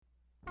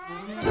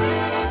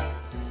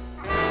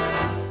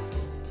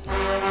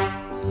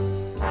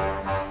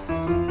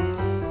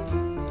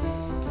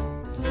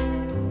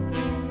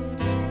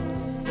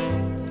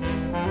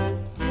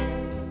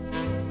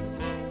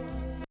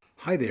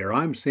Hi there,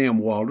 I'm Sam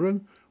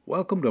Waldron.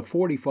 Welcome to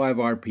 45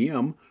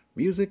 RPM,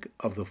 music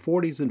of the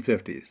 40s and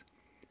 50s.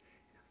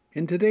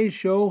 In today's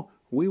show,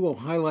 we will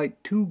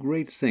highlight two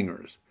great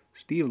singers,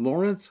 Steve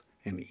Lawrence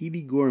and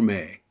Eydie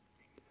Gourmet.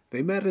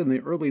 They met in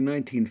the early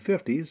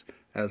 1950s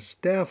as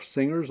staff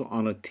singers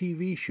on a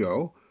TV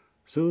show,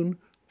 soon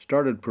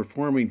started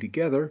performing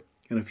together,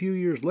 and a few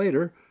years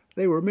later,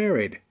 they were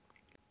married.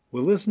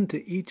 We'll listen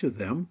to each of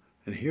them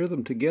and hear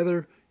them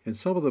together in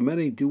some of the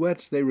many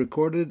duets they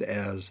recorded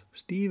as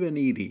Steve and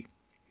Eydie.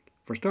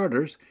 For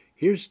starters,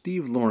 here's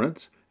Steve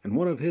Lawrence and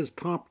one of his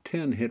top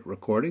 10 hit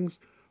recordings,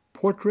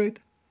 Portrait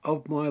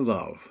of My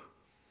Love.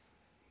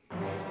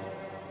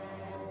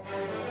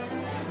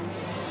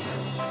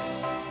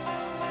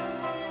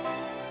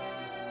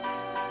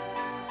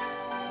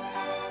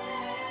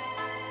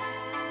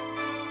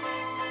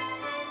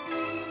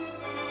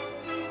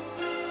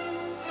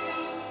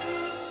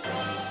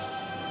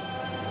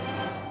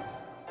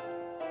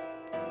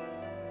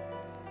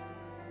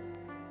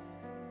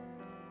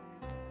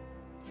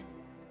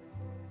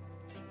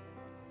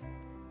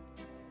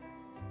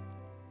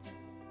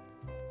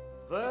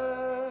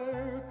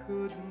 There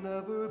could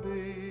never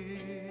be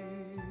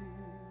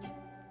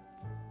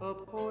a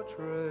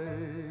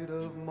portrait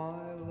of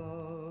my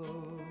love,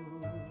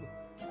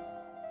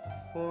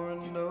 for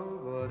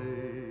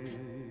nobody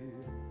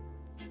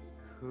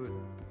could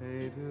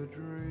paint a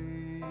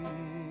dream.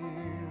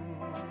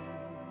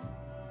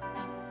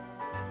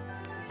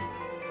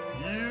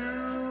 You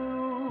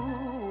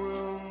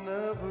will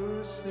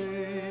never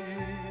see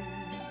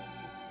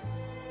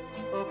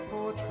a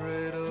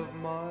portrait of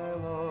my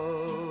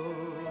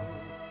love,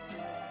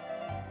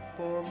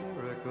 for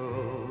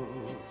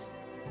miracles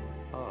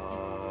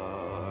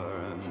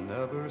are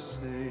never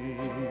seen.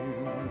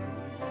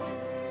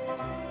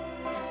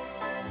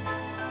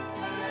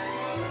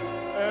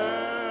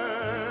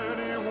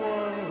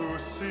 Anyone who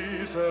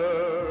sees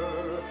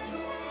her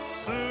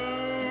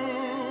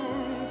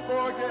soon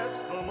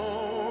forgets the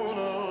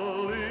Mona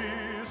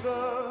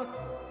Lisa.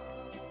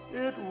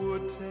 It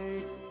would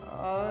take,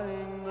 I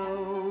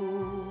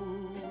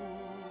know,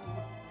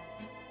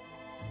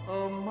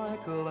 a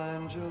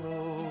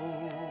Michelangelo,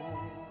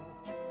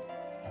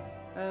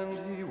 and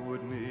he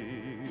would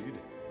need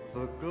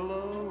the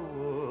glow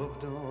of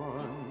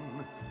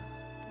dawn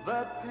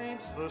that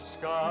paints the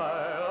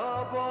sky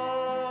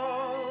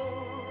above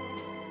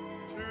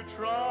to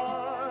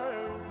try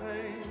and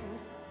paint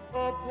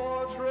a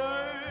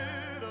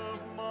portrait of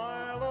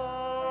my love.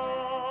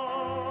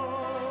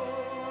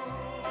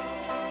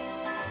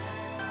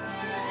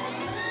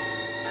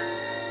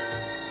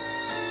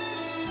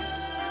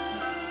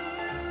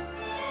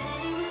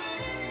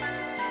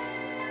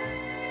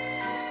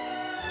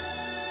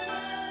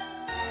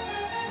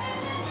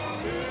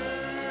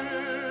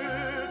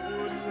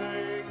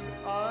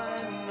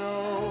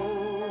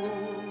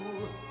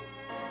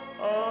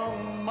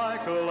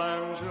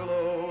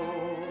 Michelangelo,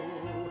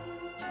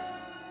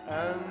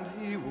 and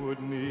he would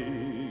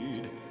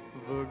need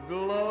the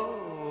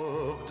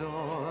glow of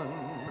dawn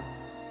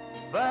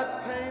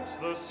that paints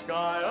the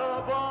sky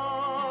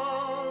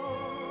above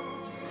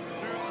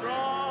to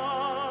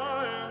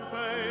try and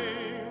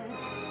paint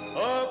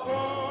a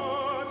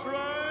portrait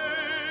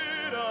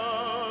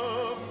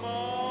of my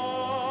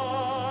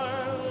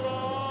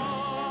love.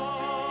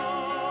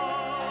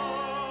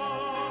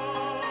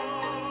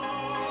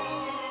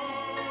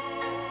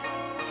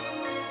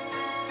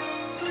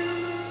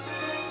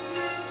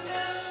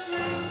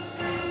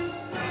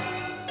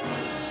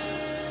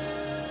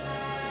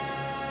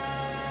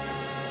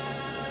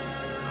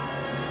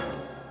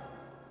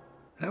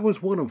 That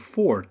was one of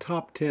 4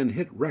 top 10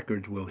 hit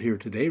records we'll hear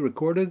today,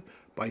 recorded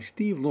by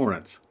Steve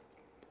Lawrence.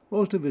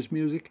 Most of his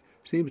music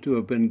seems to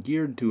have been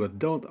geared to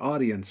adult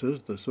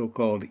audiences, the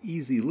so-called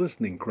easy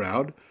listening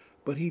crowd,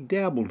 but he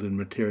dabbled in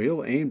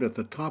material aimed at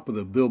the top of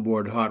the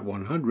Billboard Hot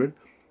 100,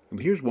 and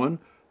here's one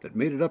that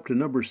made it up to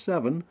number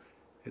 7.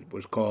 It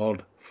was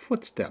called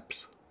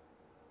Footsteps.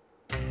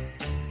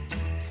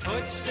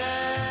 Footsteps,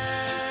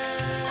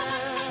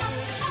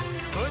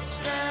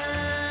 footsteps,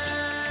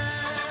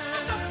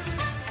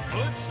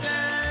 footsteps,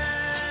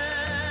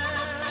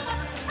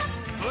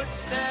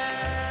 footsteps.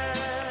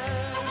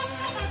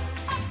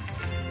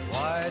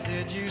 Why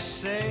did you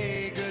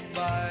say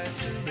goodbye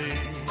to me?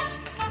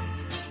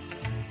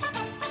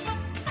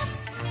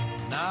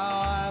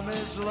 Now I'm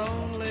as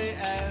lonely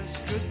as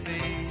could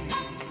be.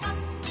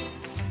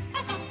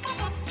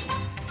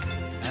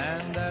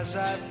 And as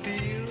I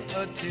feel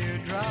a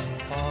teardrop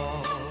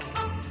fall,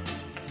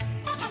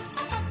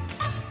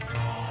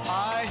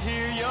 I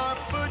hear your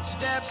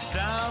footsteps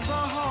down the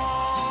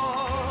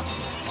hall,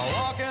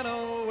 walking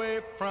away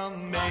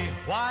from me.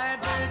 Why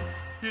did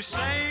you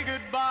say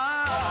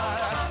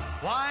goodbye?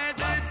 Why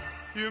did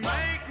you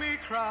make me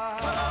cry?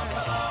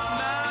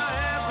 Now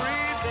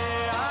every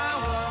day I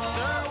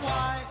wonder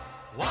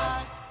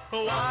why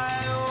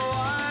why, oh,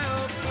 why,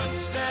 oh,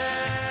 footsteps,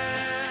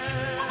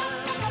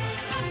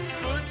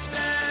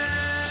 footsteps,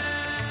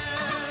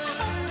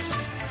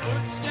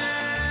 footsteps,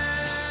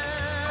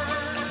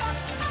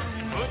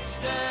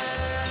 footsteps.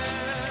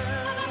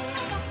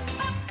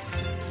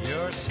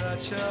 You're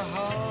such a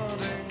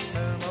haunting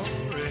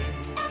memory.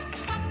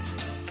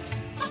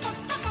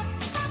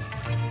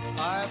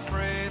 I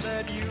pray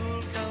that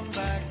you'll come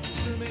back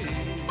to me.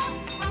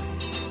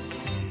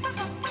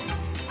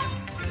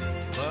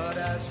 But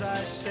as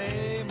I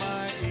say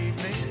my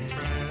evening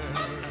prayer,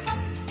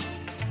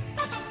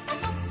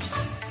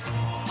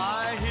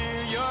 I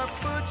hear your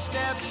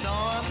footsteps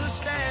on the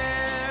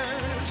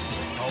stairs,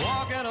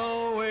 walking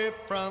away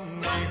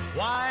from me.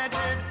 Why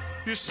did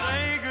you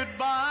say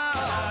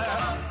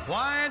goodbye?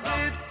 Why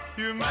did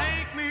you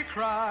make me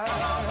cry?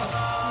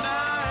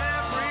 Now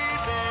every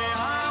day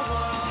I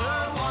wonder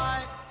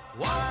why,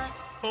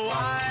 oh,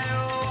 why,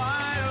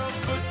 oh,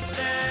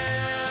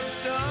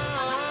 footsteps, oh,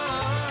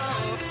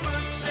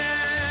 footsteps,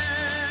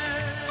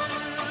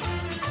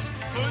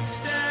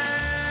 footsteps,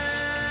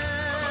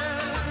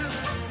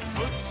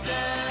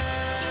 footsteps,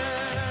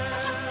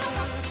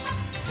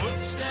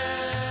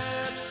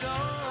 footsteps, oh,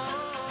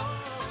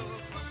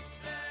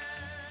 footsteps.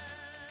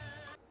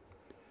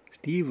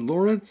 Steve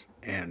Lawrence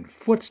and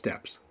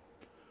Footsteps.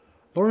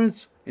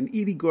 Lawrence and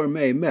Eydie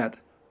Gourmet met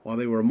while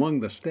they were among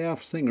the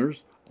staff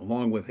singers,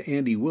 along with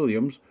Andy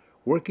Williams,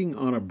 working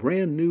on a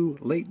brand new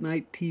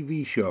late-night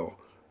TV show.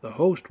 The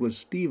host was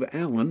Steve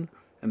Allen,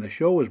 and the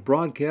show was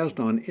broadcast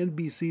on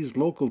NBC's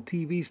local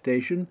TV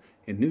station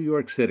in New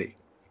York City.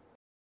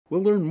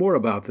 We'll learn more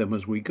about them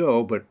as we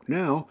go, but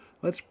now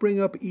let's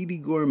bring up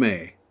Eydie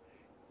Gourmet.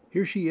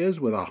 Here she is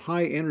with a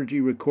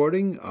high-energy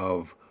recording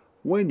of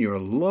When Your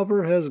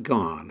Lover Has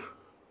Gone.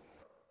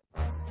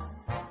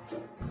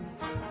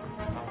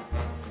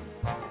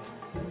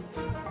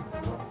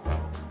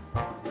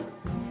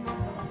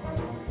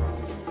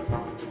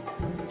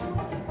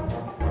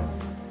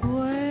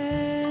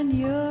 When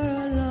you're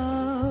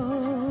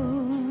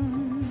alone,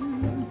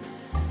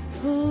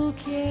 who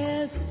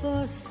cares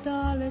for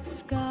starlit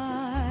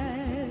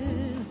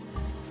skies?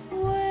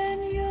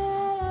 When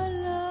you're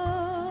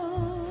alone,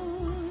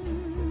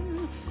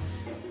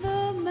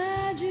 the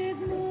magic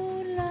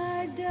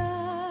moonlight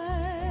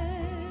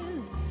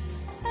dies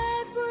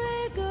at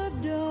break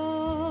of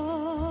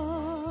dawn.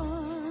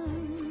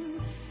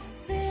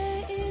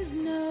 There is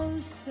no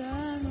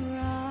sunrise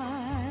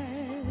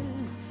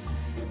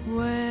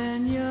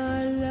when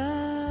your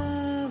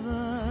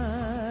lover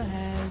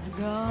has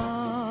gone.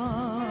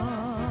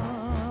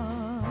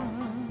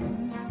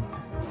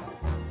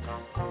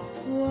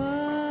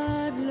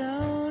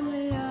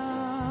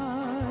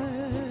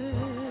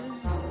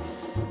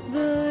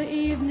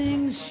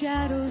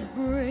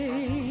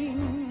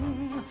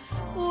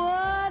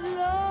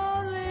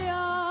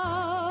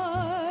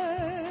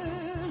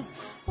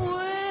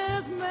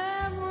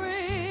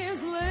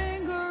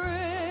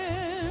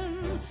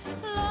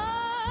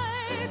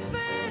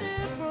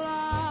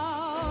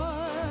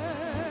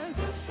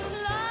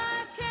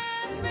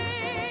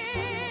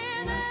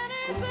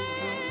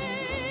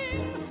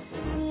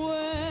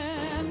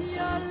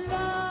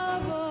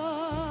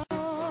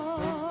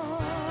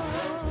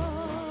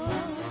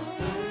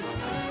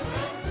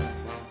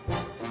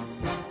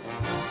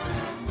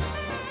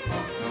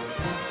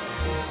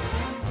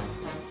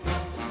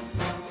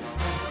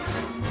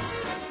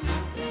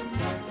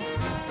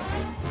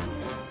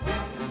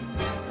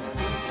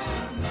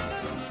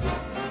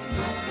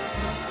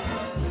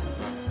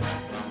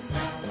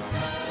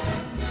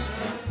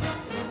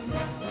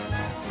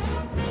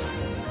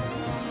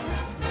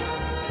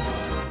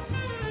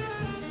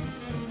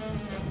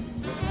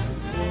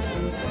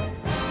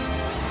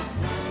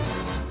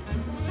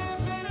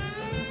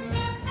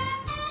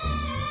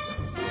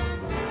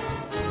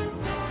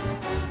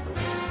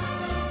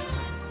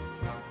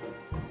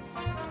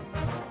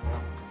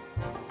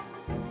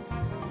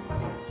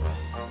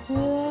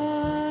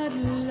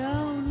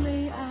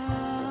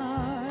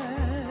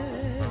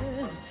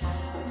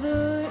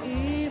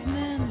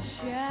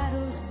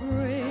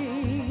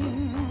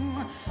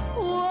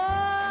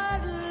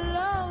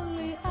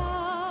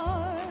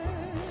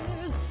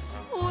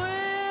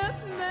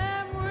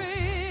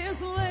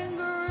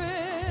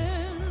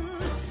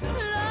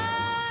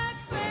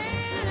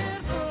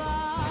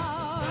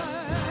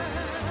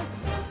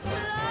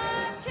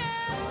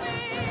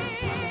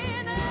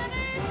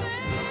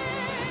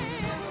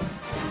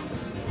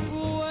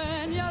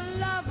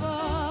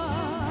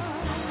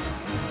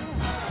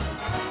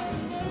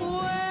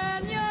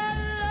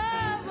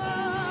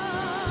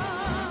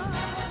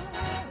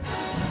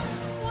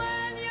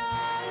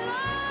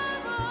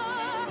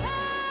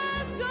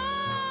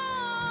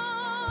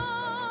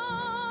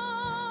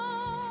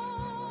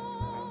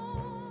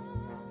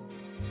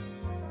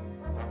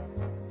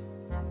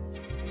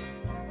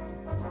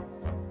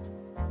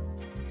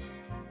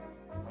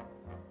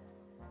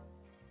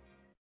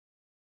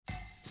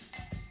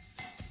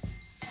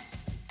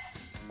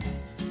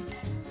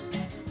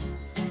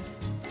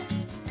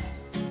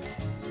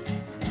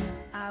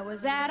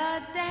 was at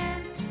a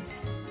dance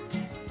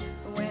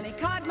when he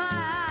caught my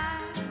eye,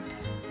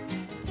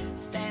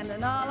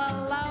 standing all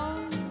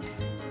alone,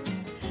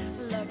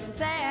 looking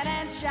sad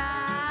and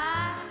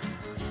shy.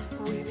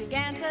 We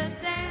began to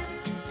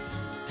dance,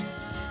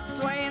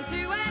 swaying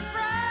to and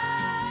fro,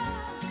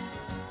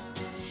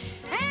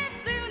 and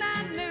soon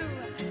I knew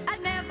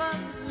I'd never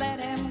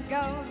let him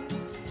go.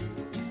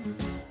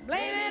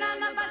 Blame it on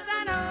the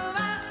bossa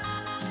nova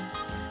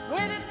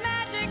with its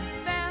magic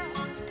spell.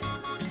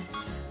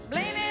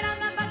 Blame it on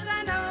the bossa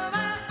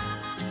nova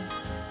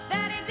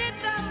that he did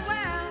so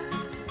well.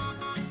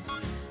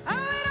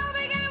 Oh, it all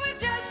began with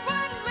just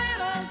one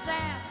little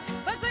dance,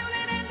 but soon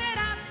it ended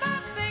up a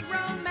big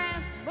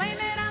romance. Blame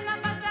it on the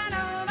bossa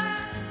nova,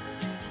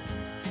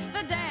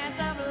 the dance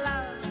of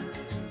love.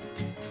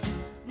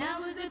 Now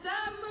was it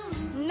the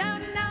moon? No,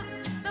 no,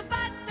 the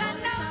bossa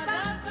nova.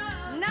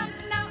 No,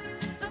 no,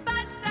 the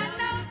bossa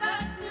nova.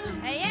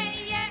 Hey, yeah,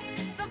 yeah,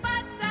 the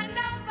bossa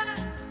nova,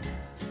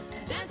 the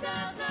dance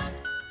of love.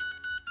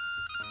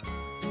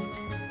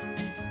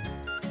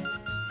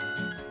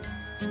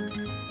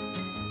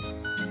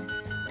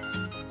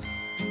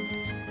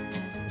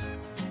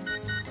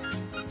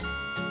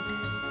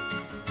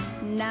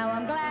 Now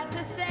I'm glad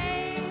to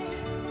say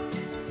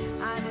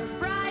I'm his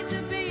bride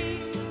to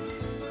be,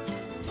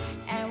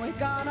 and we're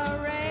gonna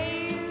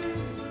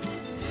raise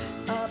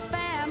a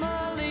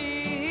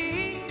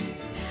family.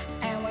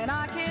 And when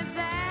our kids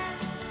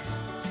ask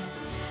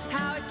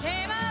how it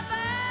came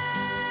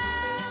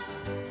about,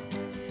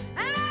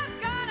 I'm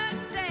gonna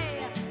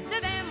say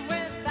to them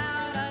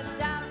without a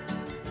doubt,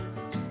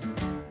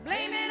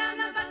 blame it on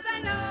the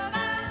bossa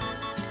nova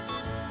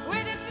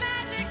with its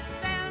magic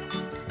spell.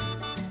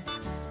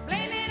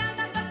 Blame it on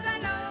the bossa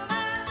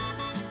nova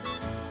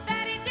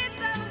that he did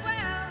so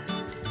well.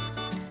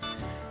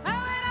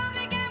 Oh, it all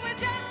began with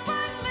just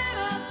one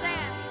little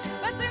dance,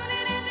 but soon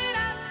it ended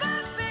up a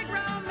big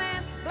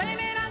romance. Blame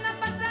it on the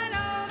bossa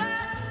nova,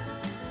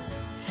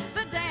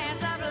 the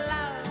dance of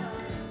love.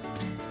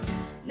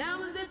 Now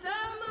was it the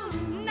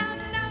moon? No,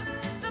 no,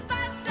 the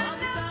bossa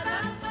nova.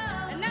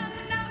 No,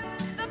 no,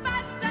 the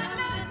bossa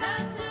nova.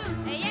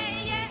 Yeah,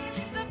 yeah,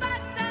 the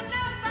bossa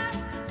nova,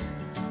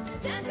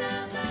 dance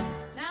of love.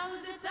 Now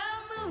was it the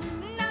moon?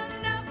 No,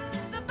 no,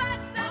 the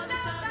bossa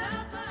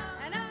nova.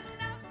 No,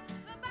 no,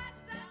 the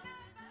bossa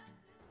nova.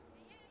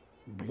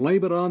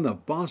 Blame It on the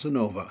Bossa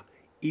Nova,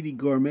 Eydie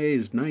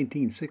Gourmet's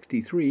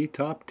 1963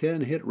 top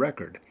 10 hit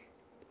record.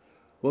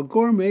 Well,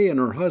 Gourmet and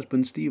her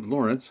husband, Steve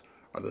Lawrence,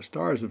 are the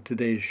stars of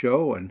today's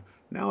show, and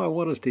now I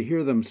want us to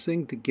hear them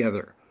sing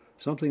together,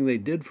 something they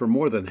did for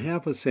more than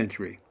half a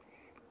century.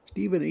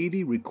 Steve and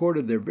Eydie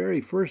recorded their very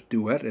first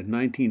duet in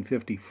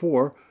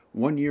 1954,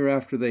 1 year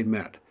after they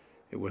met.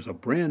 It was a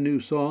brand new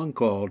song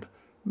called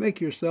Make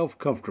Yourself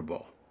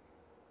Comfortable.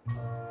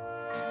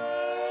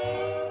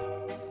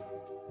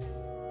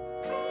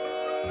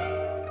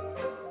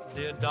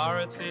 Dear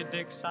Dorothy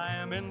Dix, I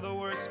am in the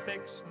worst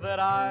fix that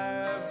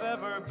I've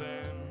ever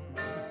been.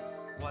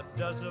 What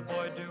does a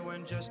boy do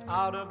when just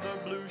out of the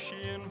blue she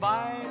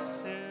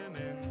invites him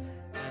in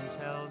and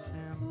tells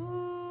him,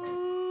 Ooh,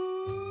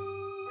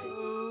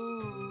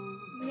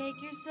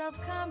 make yourself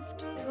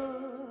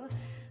comfortable.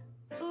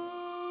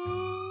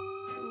 Ooh,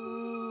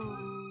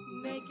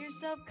 make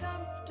yourself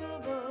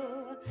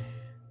comfortable.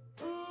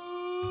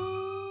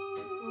 Ooh,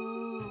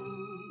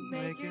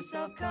 make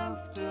yourself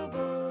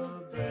comfortable,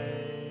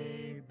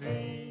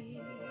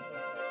 baby.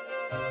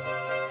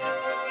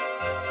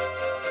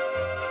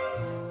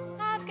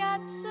 I've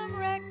got some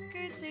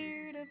records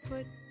here to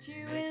put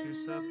you in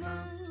the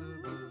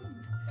mood.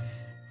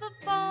 The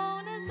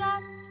phone is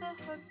off the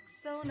hook,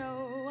 so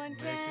no one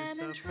can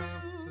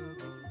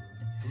intrude.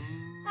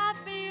 I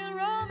feel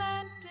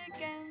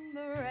romantic and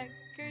the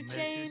record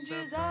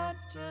changes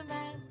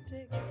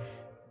automatic,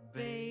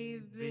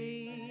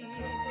 baby.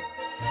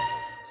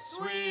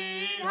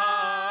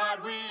 Sweetheart,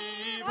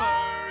 we've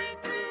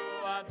hurried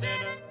through our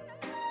dinner,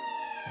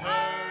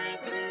 hurried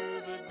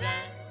through the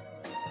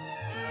dance,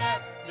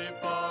 left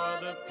before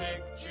the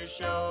picture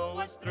show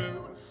was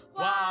through.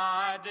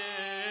 Why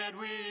did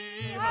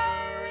we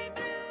hurry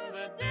through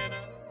the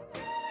dinner,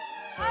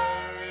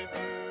 hurry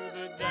through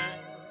the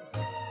dance,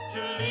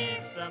 to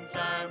leave some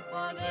time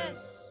for this?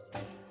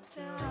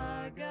 To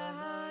hug a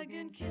hug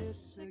and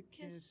kiss a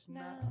kiss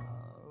now.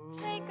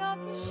 Take off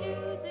your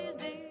shoes,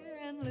 dear,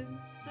 and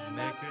loosen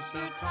Make up yourself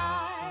your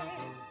tie.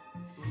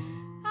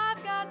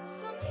 I've got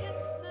some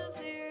kisses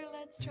here,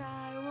 let's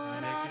try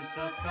one Make on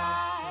yourself both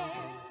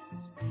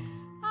sides.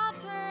 I'll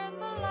turn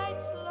the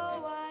lights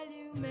low while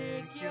you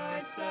make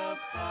yourself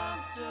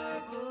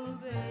comfortable,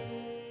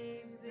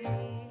 baby.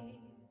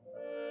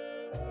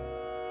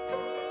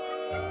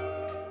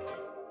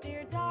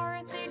 Dear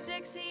Dorothy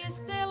Dixie is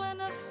still in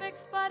a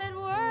fix, but it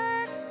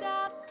worked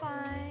out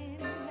fine.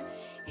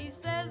 He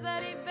says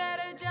that he'd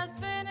better just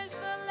finish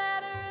the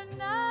letter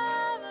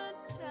another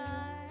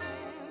time.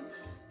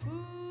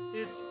 Ooh,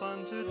 It's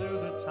fun to do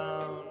the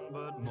town,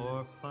 but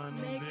more fun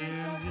make being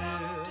yourself here.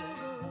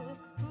 comfortable.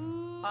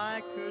 Ooh,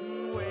 I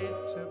couldn't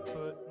wait to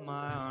put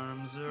my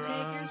arms make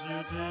around you,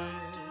 yourself dear.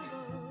 comfortable.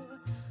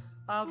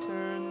 I'll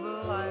turn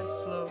the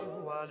lights low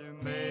while you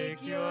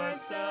make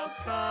yourself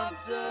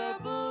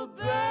comfortable,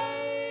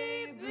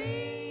 baby.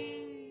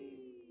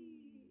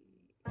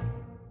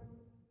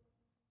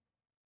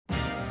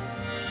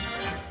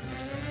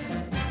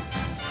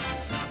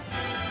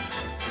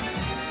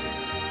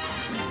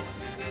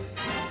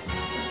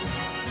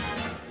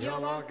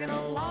 You're walking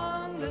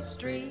along the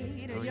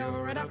street, or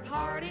you're at a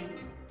party,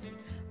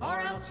 or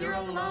else you're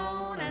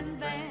alone,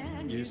 and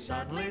then you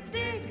suddenly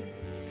dig.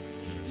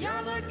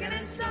 You're looking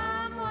in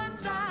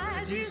someone's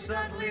eyes, you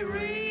suddenly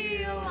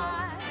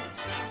realize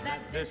that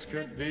this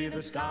could be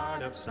the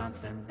start of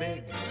something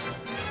big.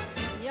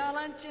 You're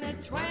lunching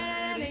at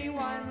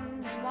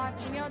 21,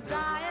 watching your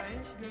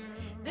diet,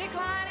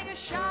 declining a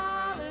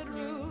Charlotte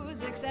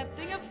Russe,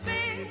 accepting a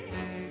fig.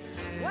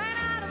 When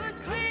out of a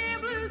clear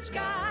blue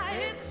sky,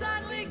 it's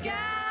suddenly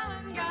gal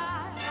and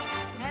guy,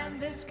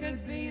 and this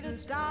could be the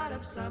start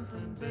of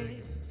something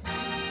big.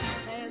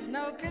 There's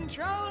no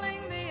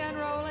controlling the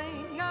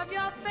unrolling of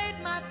your fate,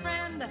 my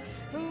friend.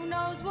 Who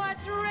knows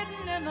what's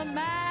written in the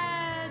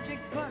magic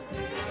book?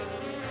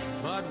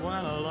 But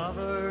when a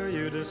lover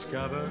you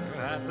discover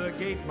at the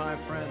gate, my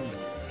friend,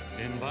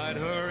 invite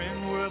her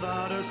in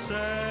without a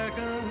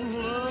second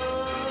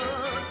look.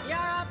 You're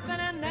up in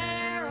an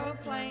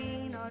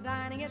aeroplane, or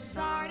dining at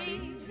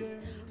Sardi's,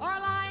 or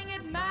lying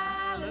at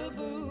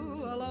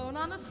Malibu, alone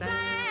on the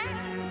sand.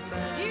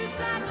 You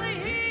suddenly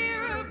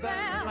hear a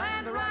bell,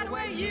 and right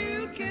away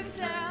you can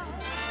tell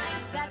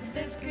that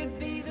this could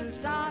be the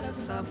start of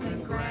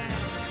something grand.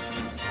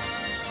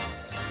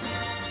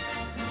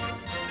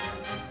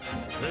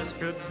 This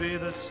could be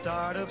the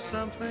start of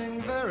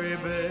something very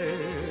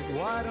big.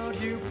 Why don't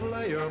you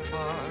play your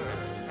part?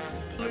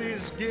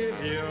 Please give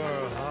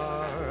your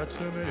heart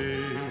to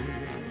me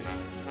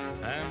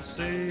and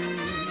see.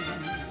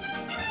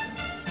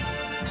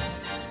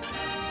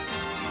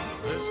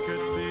 This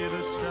could be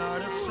the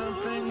start of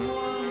something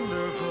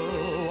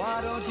wonderful.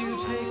 Why don't you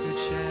take a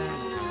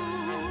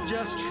chance?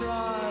 Just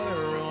try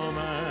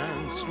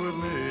romance with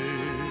me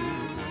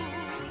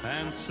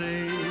and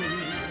see.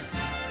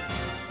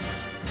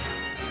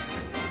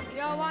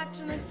 You're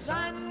watching the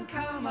sun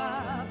come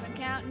up and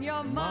counting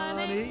your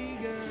money,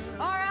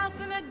 girl. or else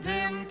in a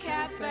dim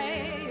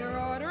cafe you're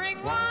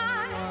ordering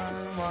wine.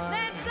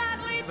 Then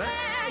suddenly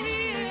there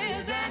he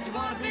is, and you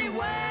want to be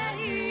where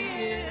he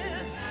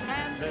is.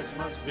 And this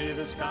must be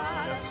the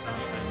start of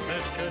something.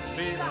 This could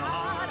be the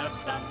heart of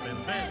something.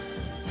 This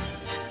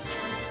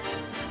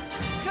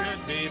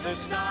could be the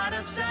start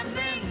of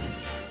something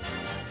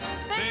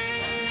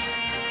big.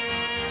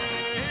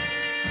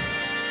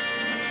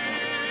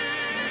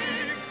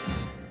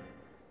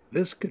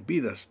 This could be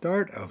the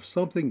start of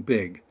something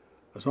big,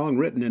 a song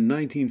written in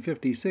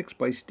 1956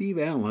 by Steve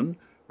Allen,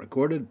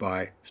 recorded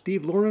by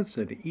Steve Lawrence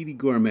and Eydie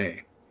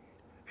Gourmet.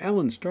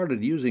 Allen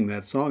started using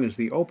that song as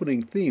the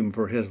opening theme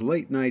for his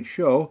late-night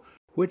show,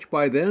 which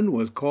by then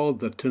was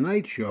called The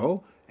Tonight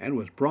Show and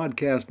was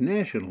broadcast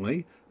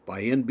nationally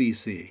by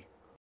NBC.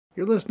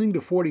 You're listening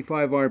to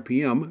 45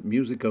 RPM,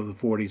 music of the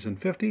 40s and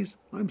 50s.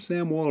 I'm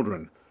Sam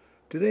Waldron.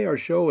 Today our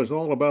show is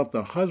all about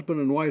the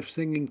husband and wife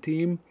singing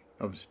team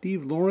of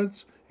Steve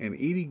Lawrence and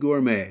Eydie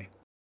Gourmet.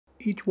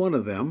 Each one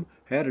of them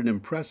had an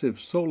impressive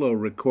solo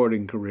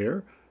recording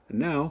career, and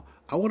now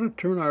I want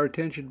to turn our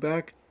attention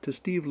back to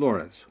Steve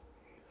Lawrence.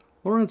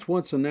 Lawrence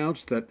once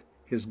announced that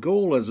his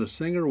goal as a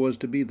singer was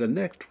to be the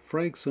next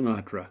Frank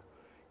Sinatra.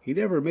 He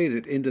never made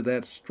it into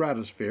that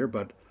stratosphere,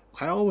 but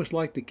I always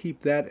like to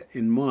keep that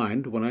in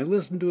mind when I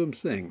listen to him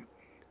sing.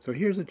 So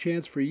here's a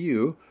chance for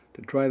you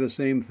to try the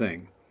same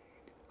thing.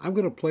 I'm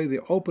going to play the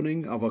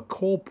opening of a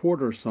Cole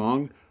Porter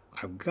song,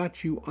 I've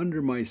Got You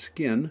Under My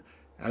Skin,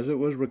 as it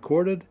was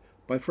recorded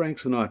by Frank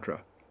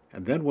Sinatra.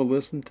 And then we'll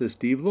listen to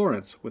Steve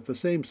Lawrence with the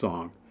same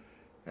song.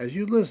 As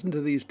you listen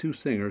to these two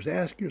singers,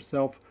 ask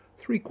yourself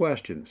 3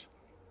 questions.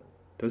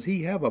 Does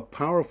he have a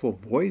powerful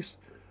voice?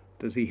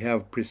 Does he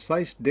have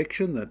precise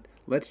diction that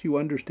lets you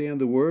understand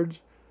the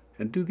words?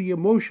 And do the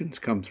emotions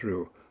come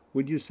through?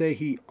 Would you say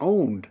he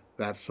owned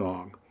that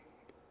song?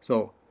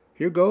 So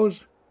here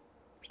goes,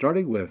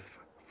 starting with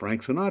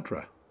Frank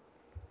Sinatra.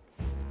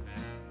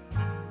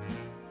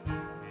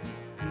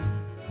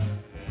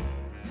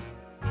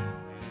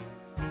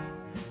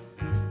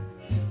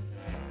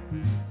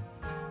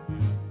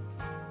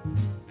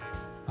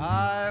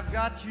 I've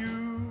got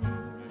you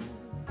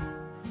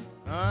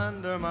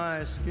under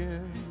my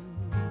skin.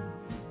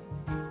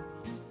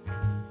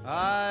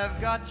 I've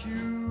got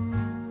you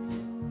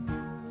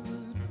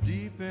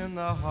deep in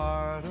the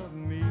heart of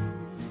me,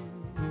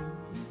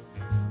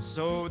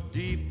 so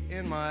deep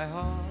in my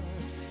heart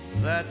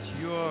that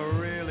you're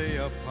really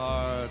a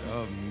part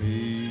of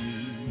me.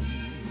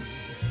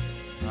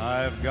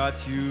 I've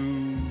got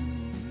you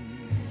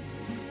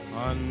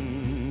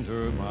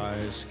under my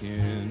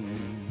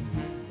skin.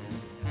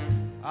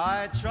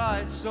 I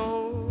tried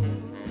so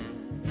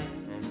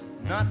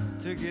not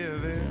to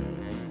give in.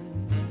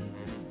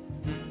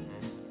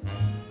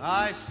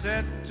 I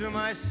said to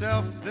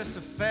myself, this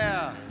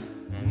affair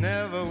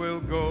never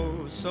will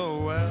go so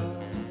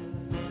well.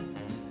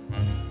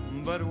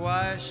 But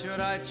why should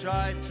I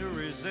try to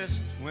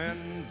resist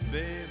when,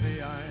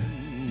 baby, I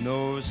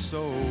know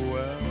so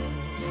well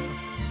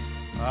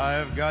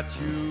I've got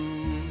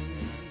you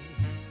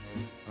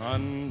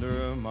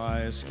under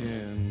my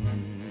skin?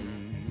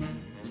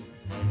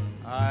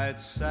 I'd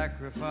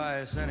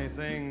sacrifice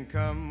anything,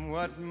 come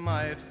what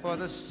might, for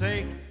the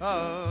sake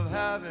of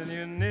having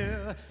you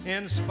near,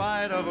 in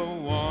spite of a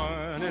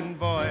warning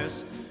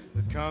voice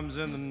that comes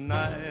in the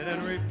night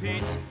and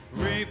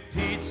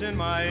repeats in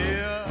my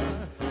ear.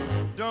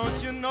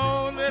 Don't you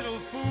know, little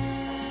fool,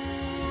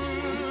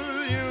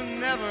 you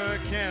never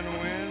can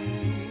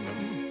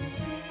win.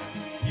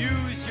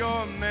 Use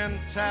your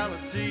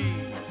mentality,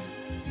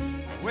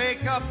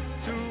 wake up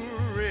to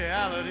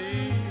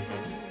reality.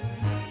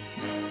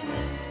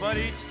 But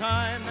each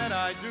time that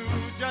I do,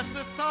 just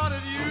the thought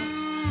of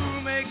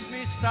you makes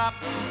me stop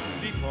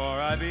before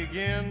I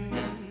begin.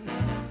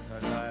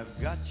 'Cause I've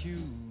got you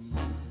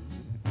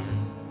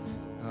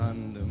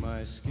under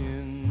my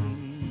skin.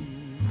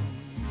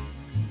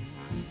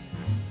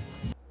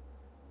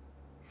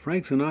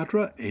 Frank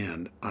Sinatra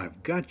and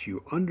I've Got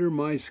You Under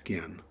My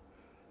Skin.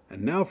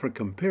 And now for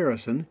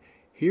comparison,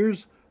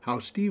 here's how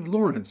Steve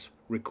Lawrence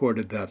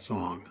recorded that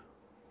song.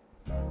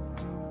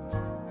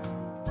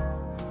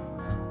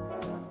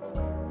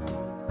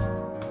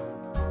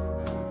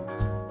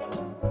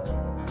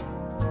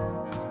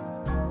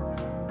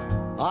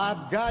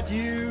 I've got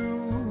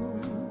you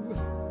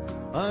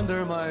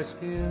under my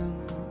skin.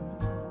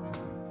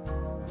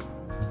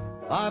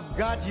 I've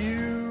got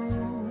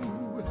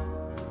you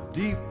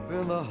deep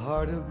in the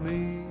heart of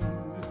me.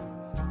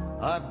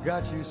 I've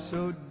got you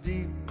so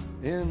deep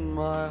in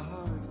my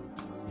heart,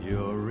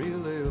 you're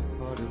really a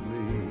part of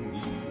me.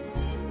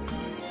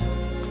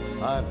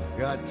 I've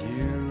got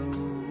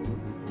you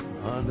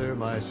under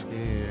my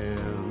skin.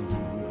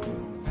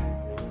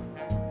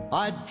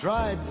 I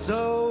tried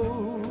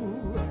so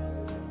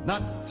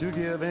not to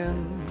give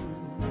in.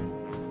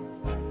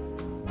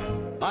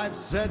 I've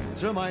said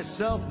to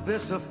myself,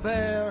 this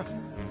affair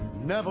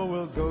never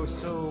will go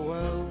so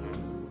well.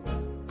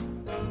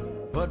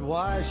 But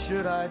why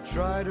should I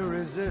try to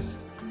resist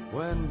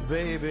when,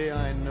 baby,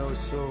 I know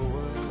so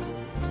well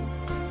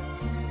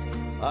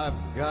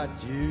I've got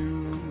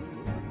you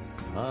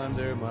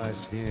under my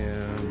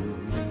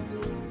skin.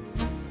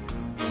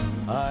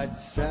 I'd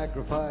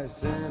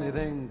sacrifice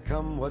anything,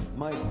 come what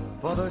might,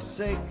 for the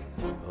sake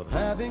of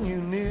having you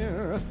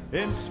near,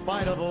 in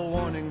spite of a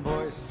warning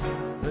voice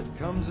that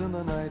comes in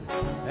the night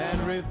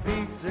and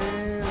repeats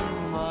in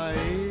my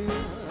ear.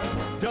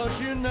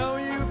 Don't you know,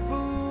 you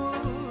fool,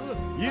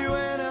 you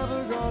ain't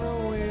ever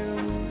gonna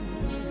win.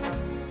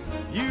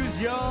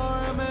 Use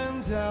your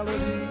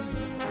mentality,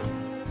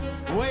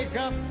 wake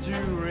up to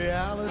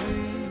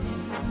reality.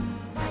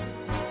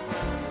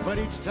 But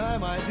each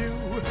time I do,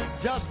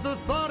 just the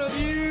thought of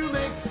you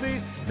makes me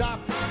stop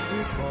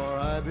before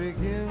I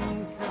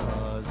begin.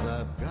 'Cause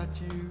I've got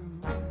you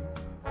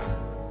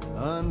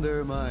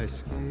under my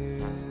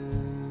skin.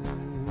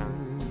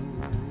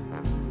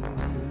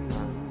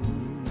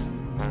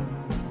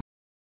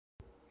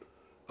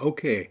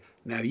 Okay,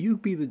 now you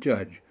be the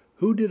judge.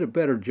 Who did a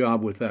better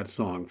job with that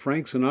song,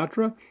 Frank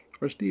Sinatra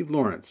or Steve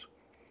Lawrence?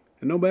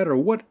 And no matter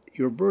what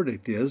your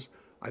verdict is,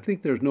 I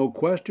think there's no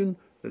question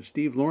that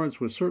Steve Lawrence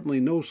was certainly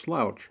no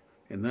slouch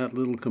in that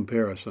little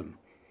comparison.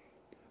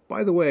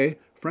 By the way,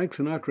 Frank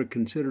Sinatra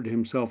considered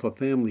himself a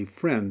family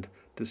friend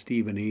to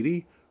Steve and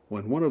Eydie.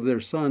 When one of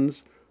their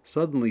sons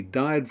suddenly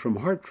died from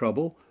heart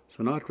trouble,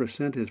 Sinatra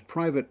sent his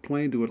private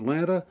plane to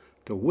Atlanta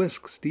to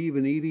whisk Steve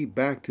and Eydie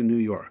back to New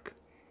York.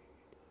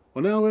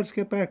 Well, now let's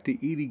get back to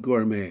Eydie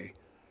Gormé.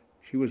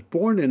 She was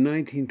born in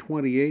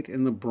 1928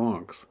 in the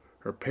Bronx.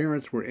 Her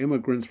parents were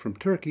immigrants from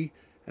Turkey,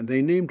 and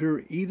they named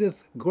her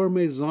Edith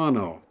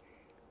Gormezano.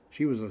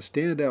 She was a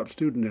standout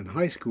student in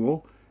high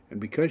school, and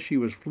because she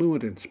was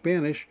fluent in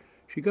Spanish,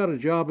 she got a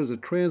job as a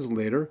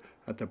translator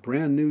at the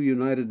brand new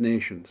United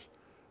Nations.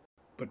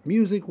 But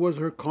music was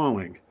her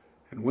calling,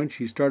 and when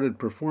she started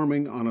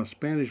performing on a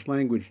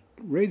Spanish-language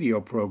radio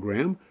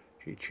program,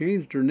 she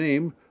changed her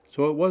name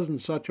so it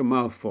wasn't such a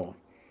mouthful.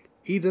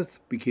 Edith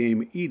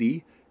became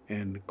Eydie,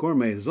 and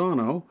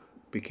Gormezano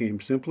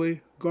became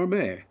simply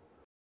Gourmet.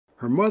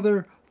 Her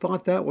mother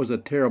thought that was a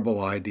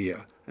terrible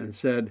idea and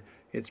said,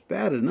 "It's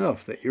bad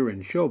enough that you're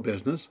in show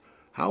business.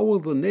 How will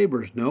the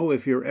neighbors know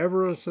if you're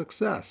ever a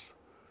success?"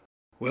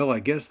 Well, I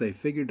guess they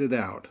figured it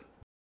out.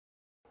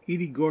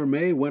 Eydie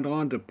Gormé went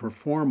on to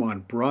perform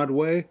on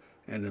Broadway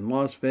and in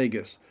Las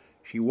Vegas.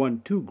 She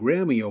won 2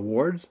 Grammy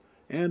Awards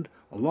and,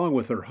 along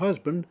with her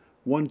husband,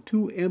 won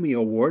 2 Emmy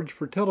Awards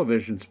for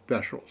television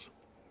specials.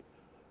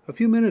 A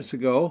few minutes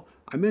ago,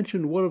 I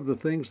mentioned one of the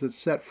things that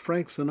set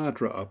Frank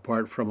Sinatra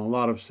apart from a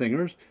lot of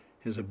singers,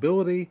 his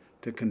ability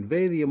to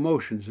convey the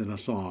emotions in a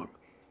song.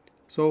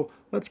 So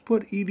let's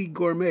put Eydie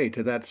Gormé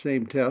to that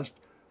same test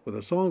with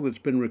a song that's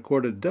been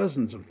recorded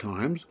dozens of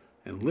times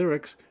and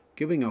lyrics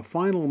giving a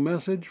final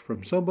message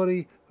from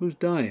somebody who's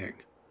dying.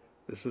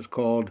 This is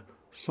called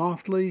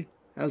Softly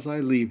As I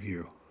Leave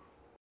You.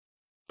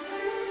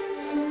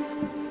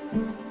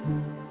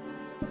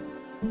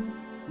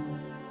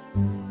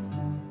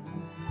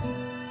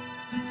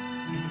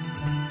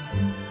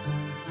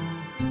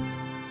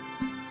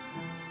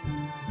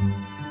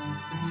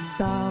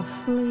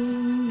 Softly,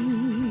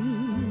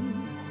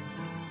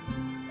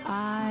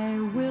 I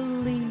will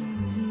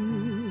leave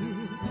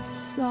you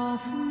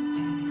softly,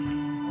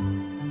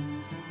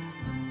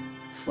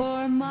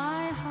 for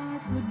my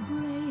heart would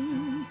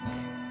break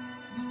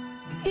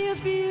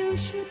if you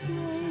should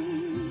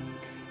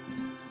wake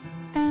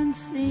and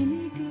see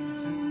me go.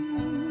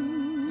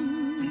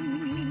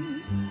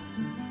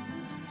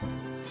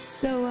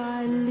 So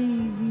I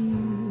leave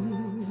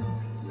you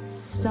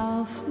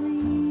softly,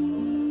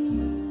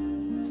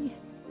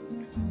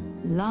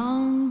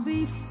 long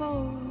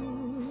before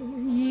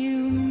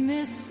you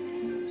miss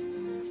me,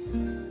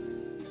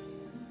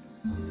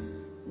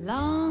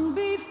 long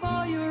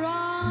before your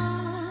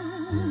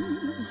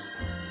arms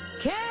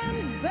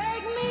can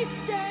beg me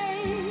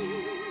stay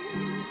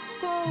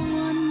for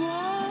one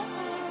more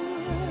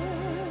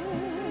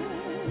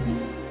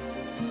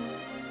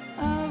hour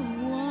of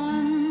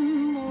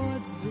one more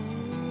day.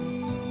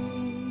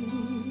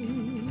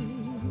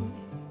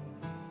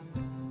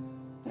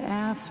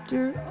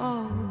 After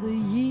all the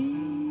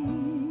years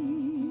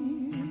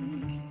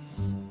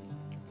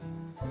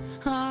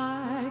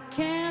I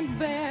can't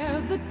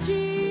bear the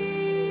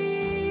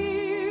tears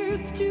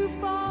to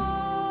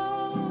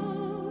fall,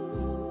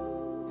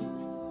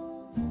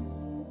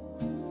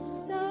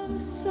 so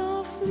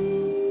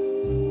softly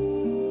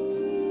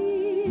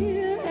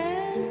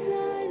as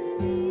I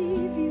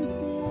leave you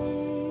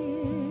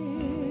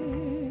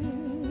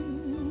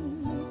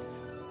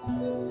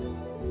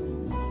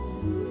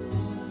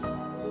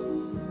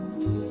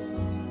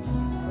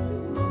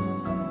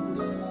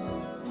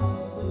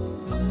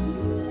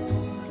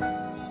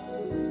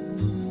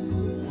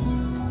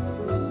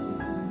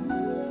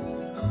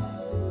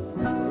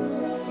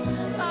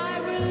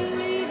I will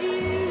leave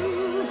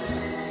you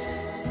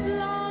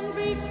long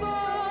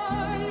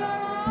before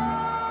your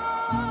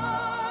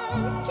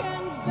arms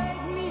can beg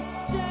me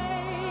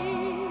stay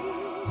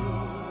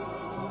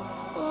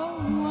for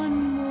one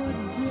more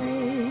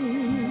day.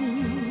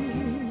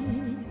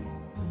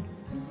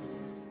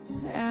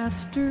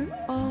 After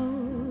all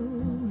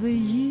the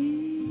years,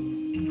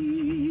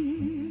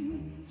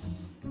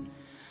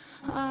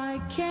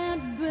 I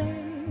can't bear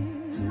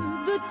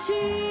the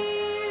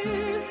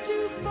tears to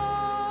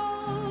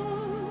fall,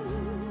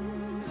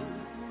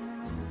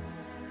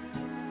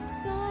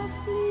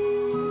 softly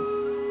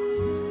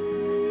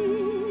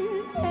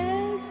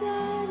as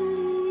I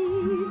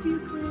leave you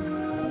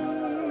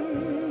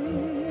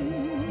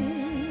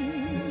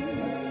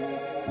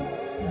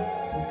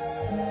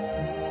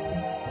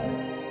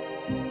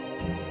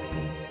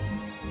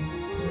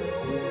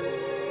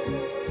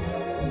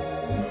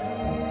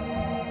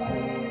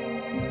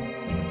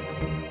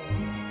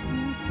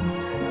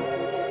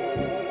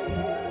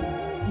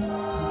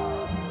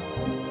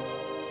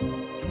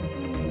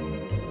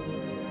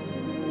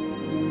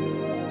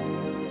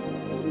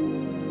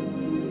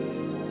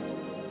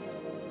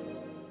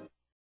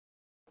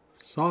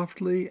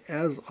Softly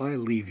as I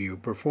Leave You,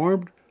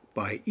 performed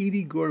by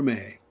Eydie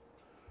Gourmet.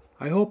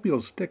 I hope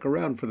you'll stick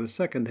around for the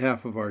second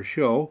half of our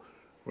show.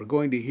 We're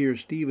going to hear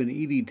Steve and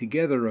Eydie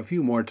together a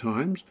few more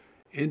times,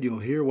 and you'll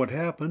hear what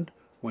happened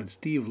when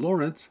Steve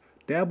Lawrence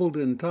dabbled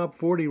in top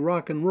 40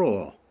 rock and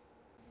roll.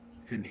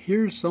 And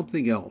here's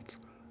something else,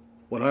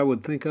 what I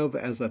would think of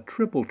as a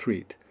triple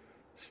treat.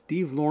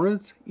 Steve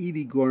Lawrence,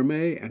 Eydie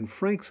Gourmet, and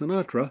Frank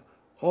Sinatra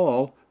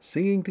all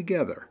singing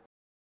together.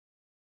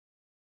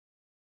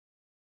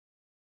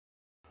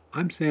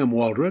 I'm Sam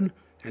Waldron,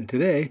 and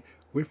today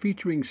we're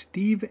featuring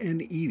Steve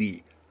and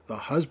Eydie, the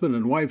husband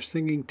and wife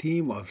singing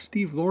team of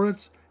Steve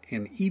Lawrence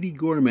and Eydie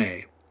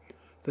Gourmet.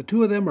 The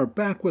two of them are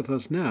back with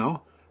us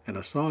now, and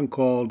a song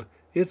called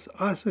It's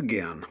Us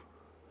Again.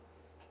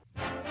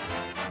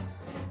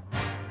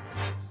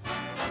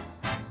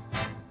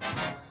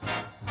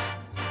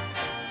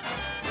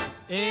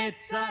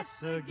 It's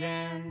us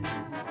again.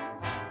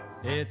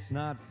 It's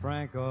not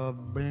Frank or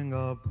Bing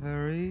or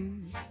Perry.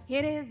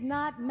 It is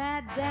not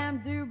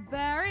Madame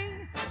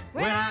Dubarry.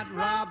 We're not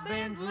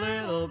Robin's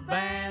little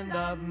band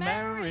of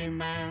merry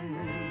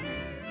men.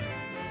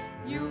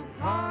 You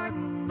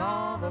pardon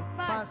all the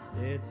fuss.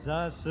 It's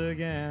us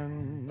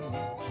again.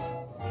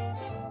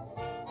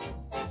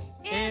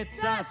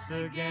 It's us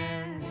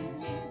again.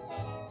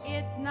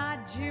 It's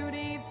not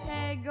Judy,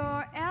 Peg,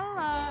 or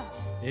Ella.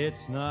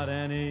 It's not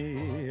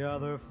any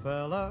other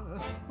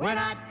fella. We're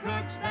not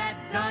cooks that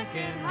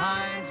Duncan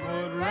Hines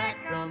would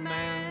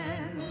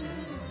recommend.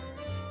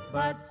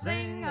 But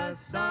sing a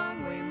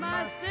song we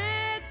must,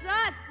 it's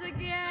us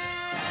again.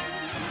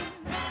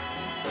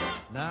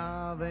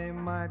 Now they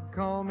might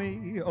call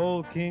me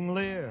Old King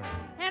Lear,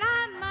 And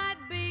I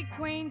might be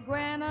Queen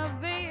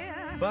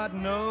Guinevere. but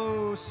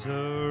no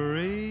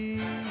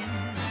siree.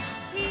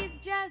 He's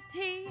just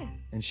he,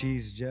 And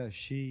she's just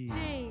she.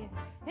 G.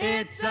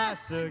 It's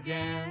us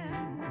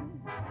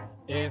again.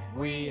 If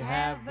we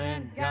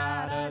haven't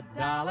got a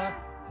dollar,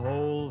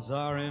 holes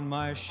are in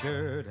my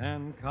shirt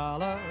and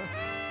collar,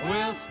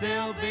 we'll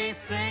still be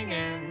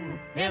singing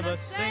in the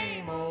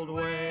same old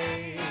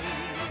way.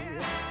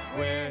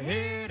 We're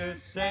here to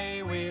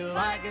say we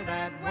like it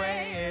that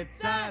way.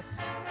 It's us,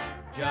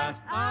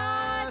 just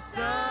us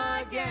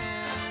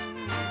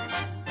again.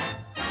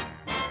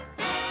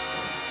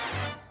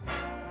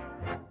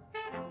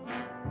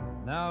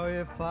 Now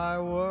if I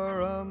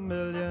were a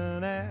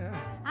millionaire,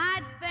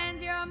 I'd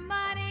spend your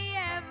money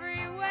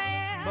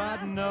everywhere.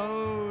 but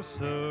no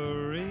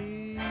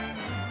siree.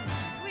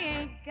 We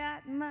ain't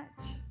got much.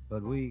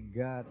 But we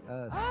got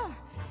us. Oh,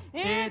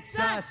 It's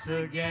us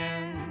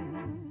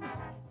again.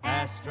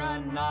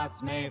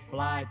 Astronauts may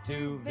fly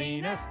to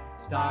Venus,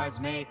 stars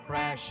may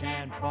crash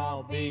and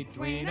fall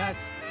between us.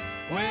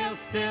 We'll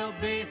still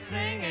be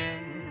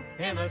singing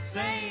in the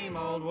same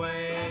old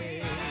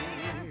way.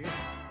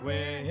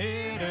 We're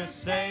here to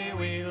say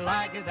we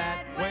like it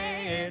that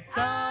way. It's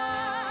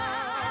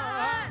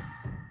us,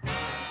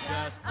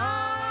 just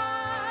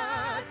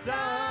us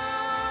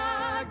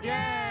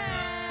again.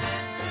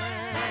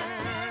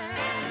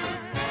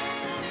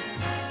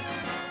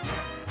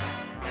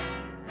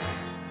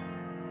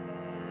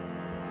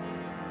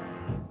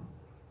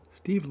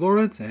 Steve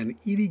Lawrence and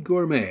Eydie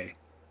Gourmet,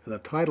 the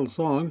title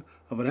song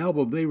of an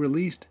album they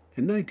released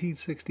in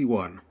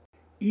 1961.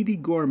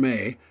 Eydie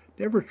Gourmet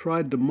never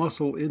tried to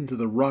muscle into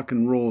the rock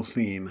and roll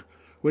scene,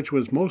 which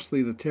was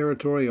mostly the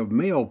territory of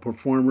male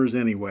performers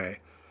anyway.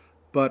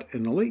 But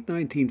in the late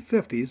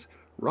 1950s,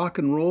 rock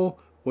and roll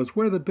was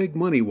where the big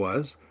money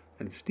was,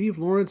 and Steve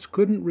Lawrence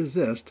couldn't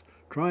resist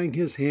trying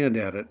his hand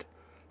at it.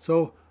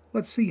 So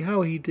let's see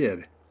how he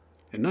did.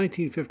 In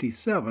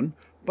 1957,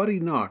 Buddy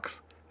Knox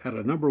had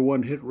a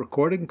 #1 hit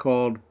recording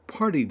called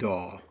Party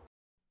Doll.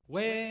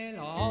 Well,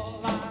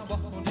 all I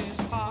want is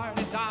a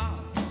party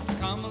doll to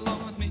come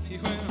along with me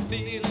when I'm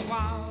feeling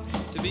wild,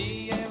 to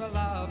be ever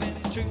loving,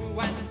 true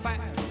and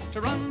fair,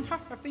 to run her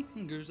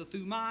fingers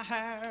through my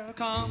hair.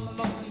 Come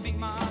along and be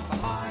my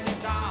party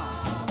doll.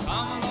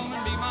 Come along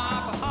and be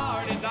my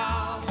party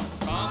doll.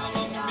 Come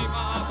along and be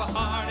my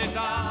party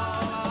doll.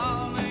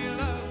 I'll make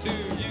love to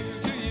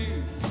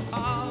you.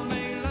 I'll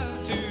make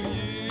love to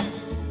you.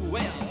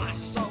 Well, I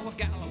saw a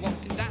gal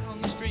walking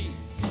down the street,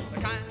 the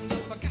kind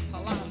of a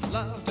gal I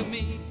love to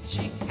meet.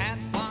 She had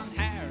blonde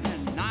hair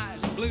and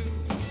eyes of blue.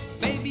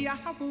 Baby, I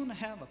wanna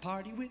have a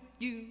party with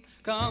you.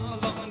 Come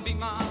along and be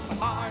my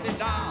party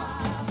doll.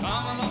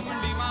 Come along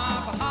and be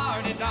my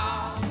party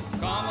doll.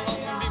 Come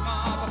along and be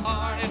my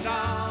party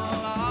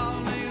doll. I'll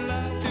make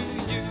love to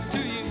you.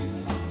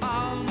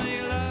 I'll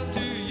make love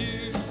to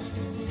you.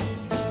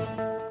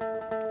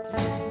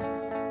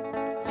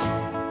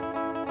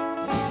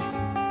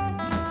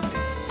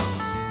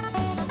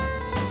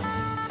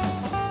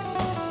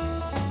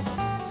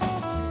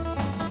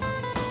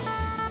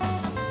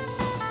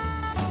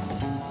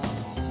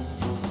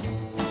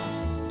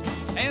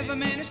 Every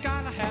man has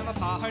gotta have a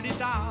party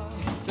doll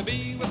to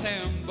be with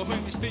him, but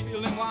when he's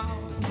feeling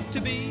wild, to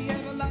be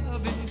ever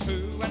loving,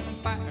 true and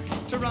fair,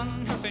 to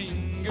run her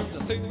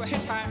fingers through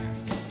his hair,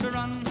 to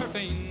run her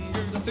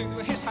fingers through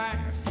his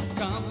hair.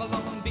 Come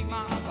along and be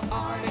my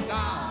party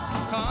doll.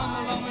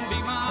 Come along and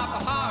be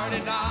my party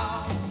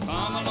doll.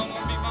 Come along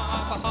and be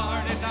my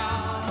party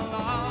doll.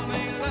 I'll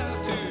make love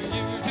to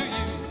you.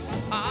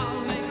 I'll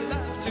make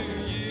love to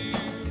you.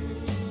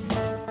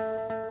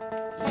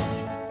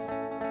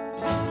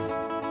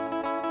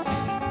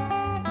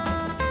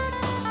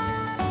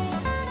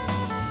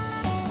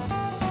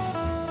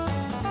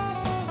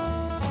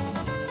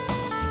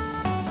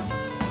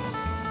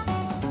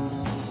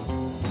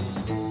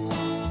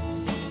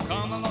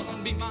 Come along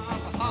and be my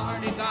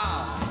party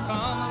doll.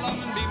 Come along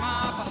and be my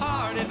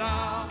party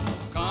doll.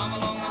 Come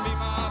along and be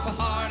my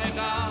party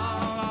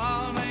doll.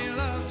 I'll make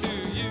love to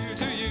you.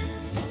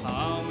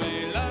 I'll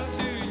make love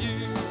to you.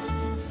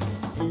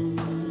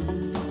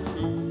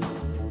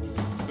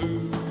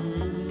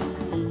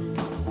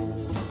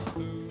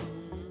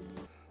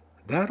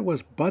 That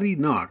was Buddy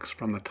Knox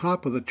from the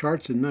top of the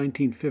charts in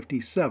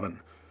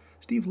 1957.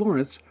 Steve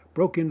Lawrence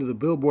broke into the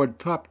Billboard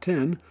Top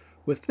 10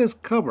 with this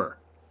cover.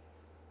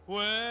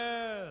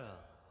 Well,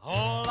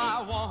 all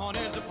I want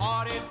is a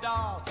party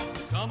doll.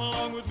 Come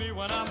along with me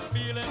when I'm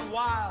feeling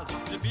wild,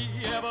 to be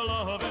ever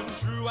loving,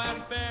 true and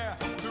fair,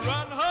 to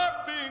run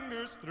her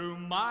fingers through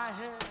my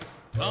hair.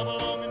 Come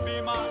along and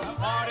be my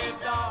party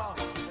doll.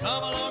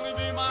 Come along and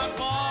be my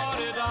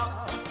party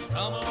doll.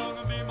 Come along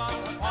and be my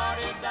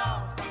party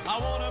doll. I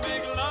wanna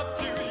make love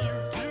to you.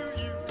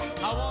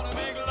 I wanna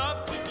make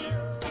love to you.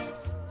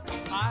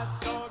 I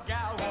saw a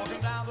gal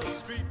walking down the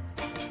street,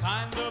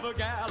 kind of a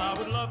gal I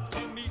would love to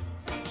meet.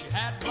 She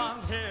had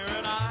blonde hair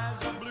and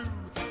eyes of blue.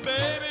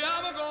 Baby,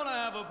 I'm gonna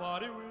have a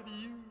party with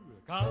you.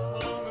 Come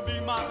along and be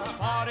my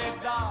party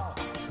doll.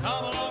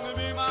 Come along and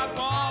be my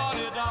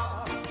party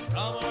doll.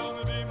 Come along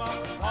and be my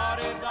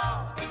party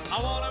doll. I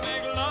wanna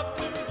make love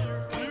to you.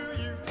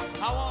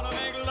 I wanna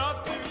make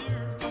love to you.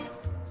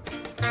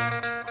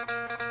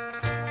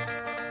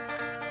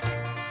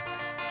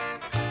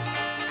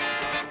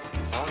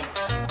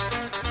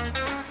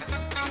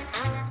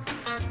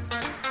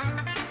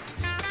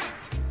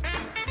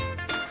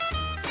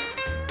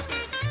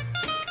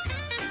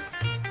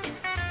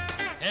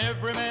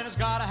 Every man has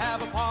gotta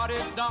have a party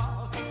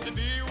doll to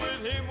be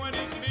with him when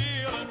he's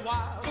feeling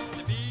wild,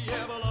 to be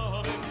ever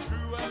loving,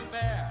 true and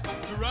fair,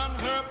 to run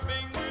her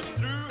fingers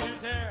through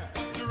his hair,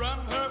 to run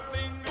her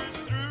fingers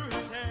through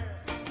his hair.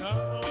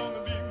 Come along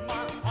and be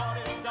my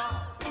party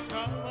doll.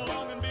 Come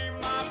along and be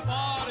my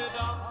party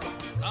doll.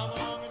 Come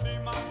along and be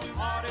my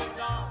party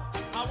doll.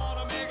 I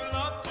wanna make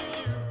love to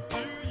you.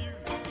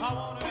 I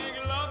wanna make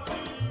love to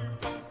you.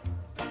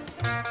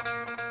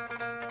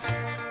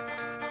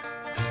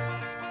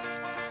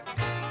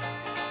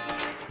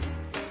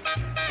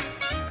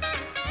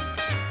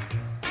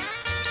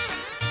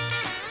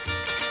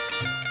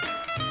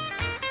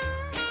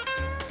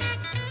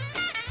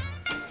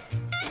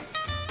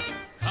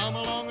 Come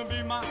along and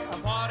be my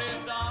party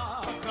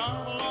doll.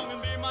 Come along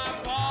and be my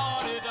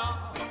party doll.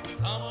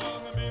 Come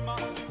along and be my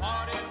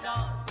party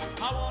doll.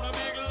 I wanna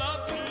make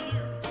love to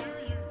you.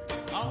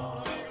 I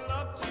wanna make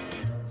love to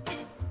you.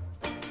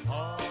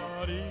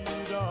 Party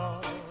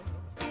doll.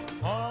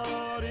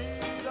 Party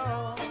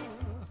doll.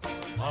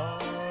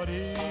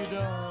 Party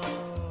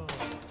doll.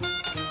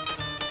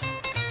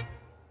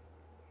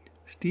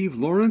 Steve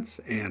Lawrence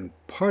and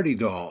Party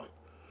Doll.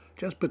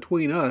 Just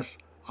between us,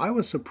 I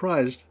was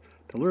surprised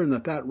to learn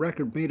that that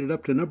record made it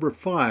up to number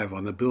 5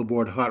 on the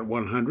Billboard Hot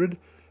 100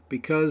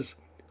 because,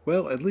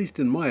 well, at least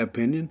in my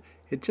opinion,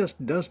 it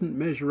just doesn't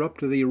measure up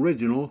to the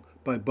original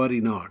by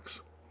Buddy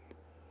Knox.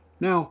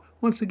 Now,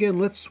 once again,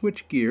 let's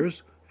switch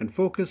gears and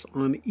focus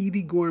on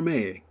Eydie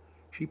Gourmet.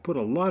 She put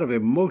a lot of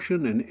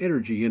emotion and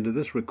energy into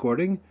this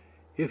recording,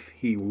 If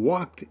He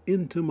Walked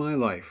Into My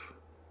Life.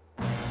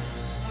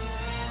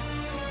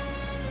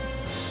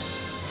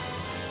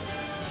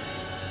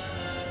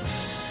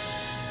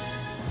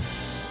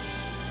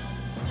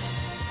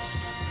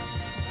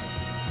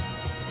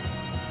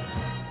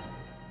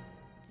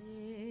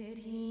 Did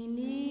he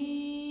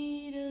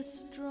need a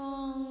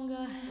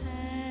stronger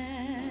hand?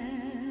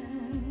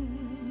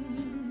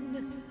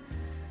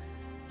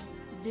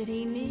 Did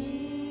he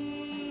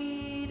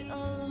need a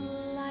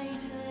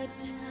lighter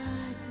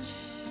touch?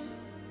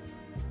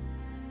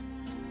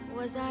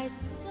 Was I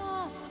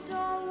soft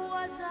or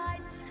was I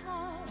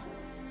tough?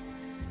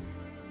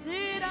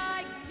 Did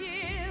I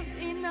give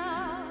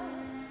enough?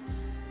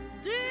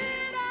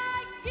 Did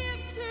I give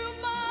too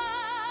much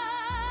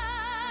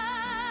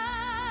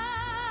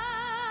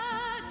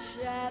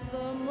at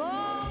the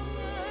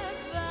moment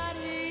that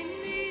he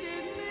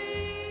needed me?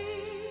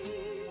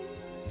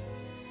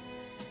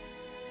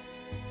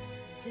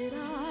 Did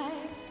I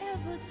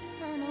ever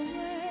turn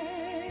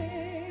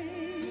away?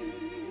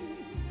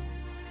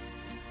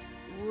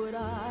 Would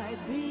I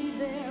be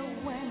there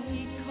when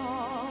he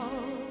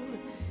called?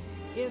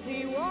 If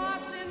he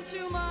walked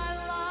into my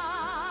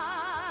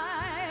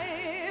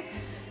life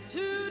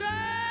today?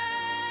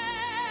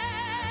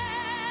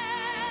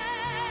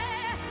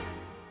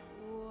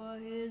 Were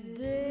his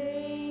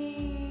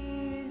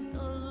days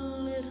a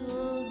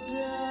little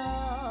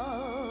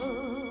dull?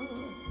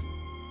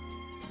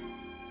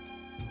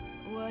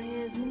 Were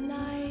his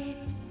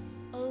nights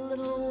a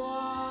little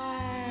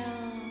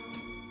wild?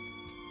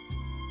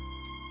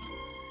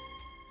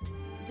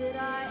 Did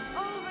I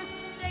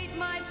overstate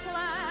my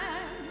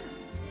plan?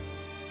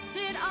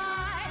 Did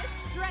I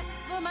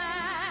stress the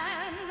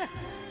man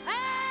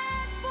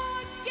and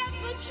forget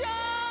the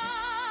child?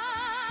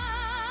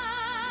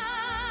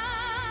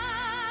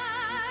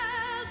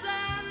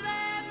 And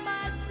there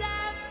must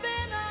have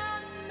been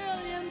a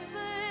million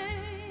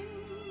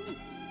things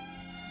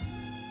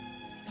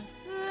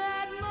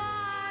that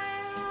my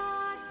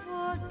heart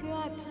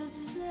forgot to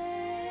say.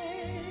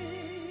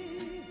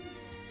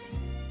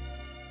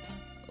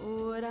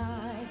 Would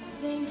I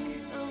think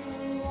of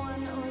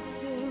one or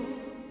two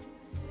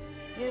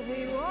if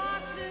he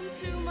walked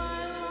into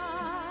my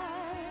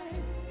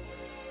life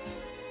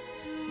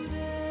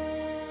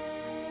today?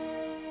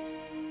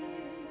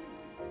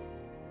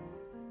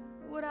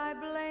 Would I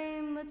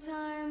blame the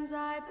times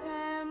I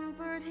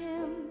pampered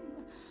him,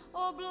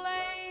 or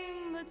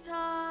blame the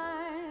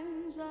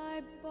times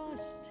I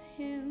bossed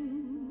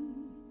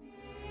him?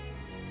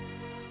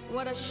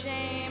 What a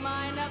shame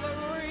I never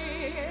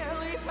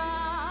really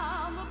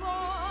found the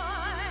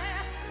boy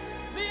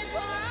before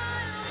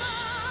I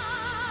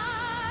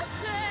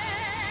lost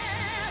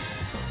him.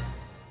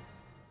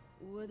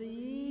 Were the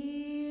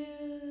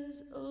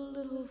years a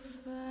little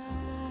fast?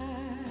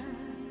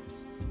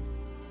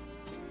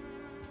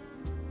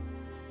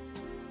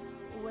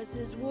 Was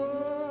his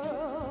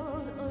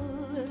world a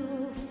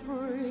little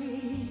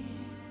free?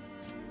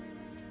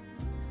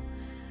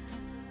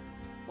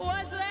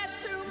 Was there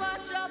too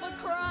much of a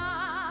crowd,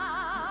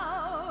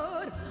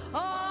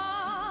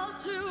 all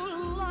too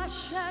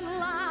lush and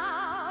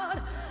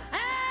loud,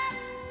 and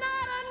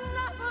not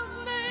enough of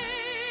me?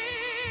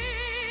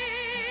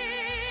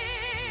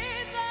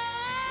 Though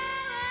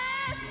I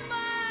ask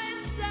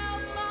myself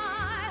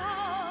my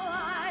whole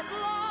life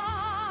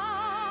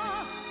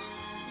long,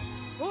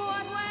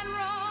 what went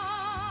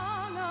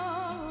wrong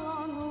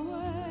along the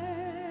way?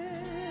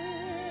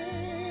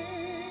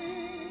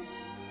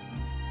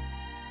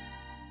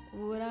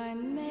 Would I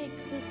make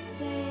the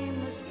same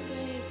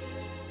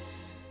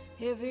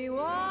if he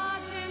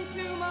walked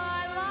into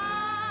my life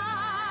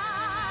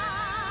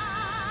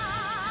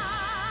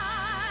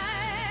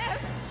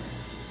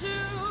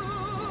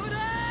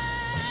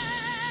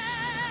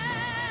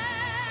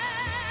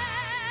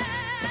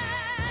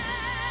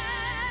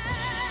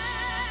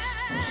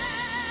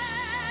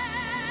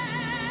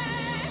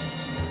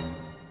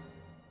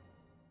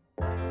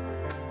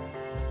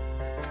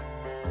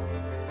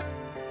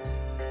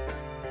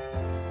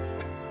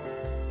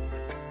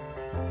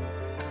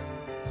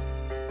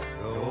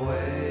Go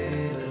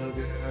away, little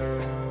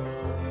girl.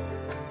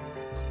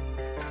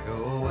 Go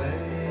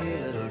away,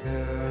 little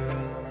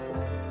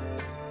girl.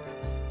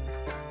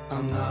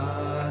 I'm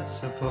not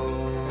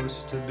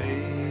supposed to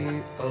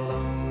be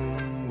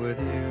alone with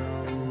you.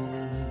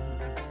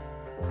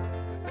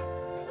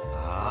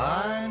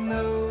 I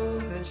know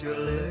that your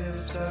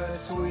lips are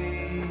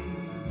sweet,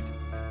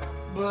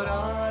 but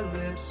our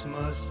lips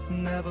must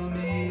never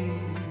meet.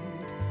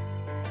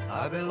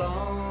 I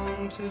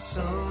belong to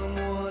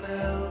someone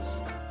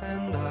else,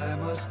 and I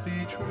must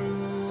be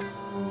true.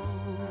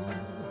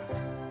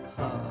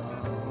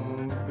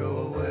 Oh,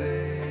 go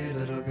away,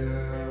 little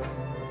girl.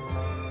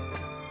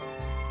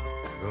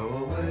 Go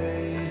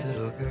away,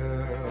 little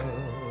girl.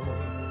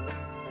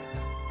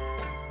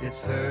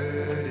 It's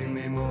hurting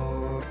me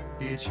more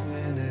each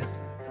minute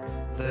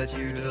that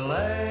you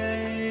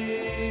delay.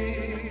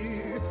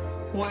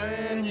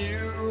 When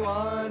you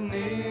are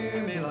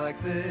near me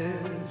like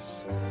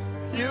this,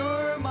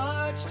 you're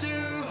much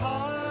too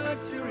hard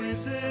to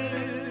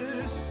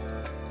resist.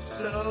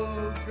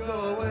 So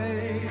go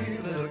away,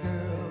 little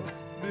girl,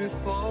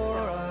 before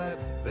I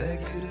beg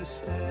you to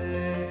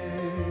stay.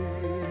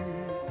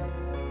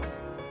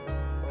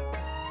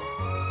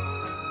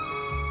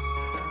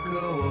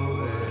 Go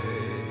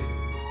away,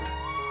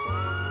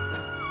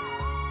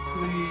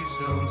 please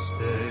don't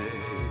stay.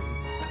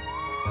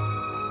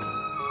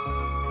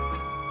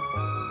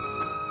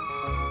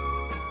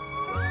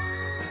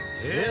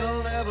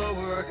 It'll never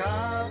work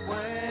out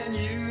when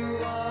you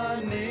are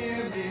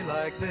near me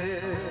like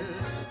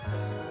this.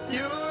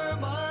 You're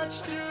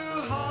much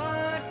too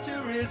hard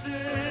to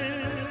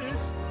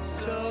resist.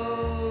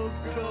 So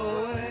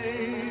go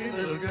away,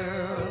 little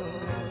girl.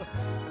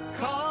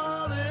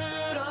 Call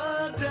it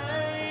a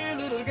day,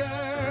 little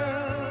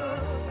girl.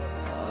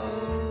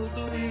 Oh,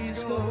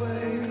 please go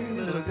away,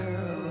 little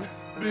girl,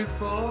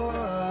 before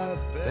I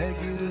beg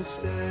you to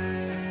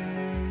stay.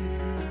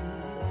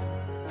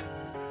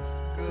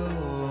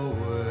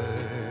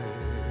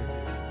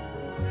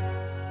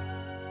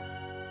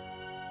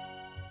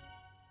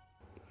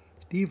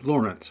 Steve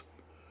Lawrence,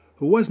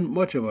 who wasn't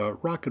much of a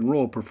rock and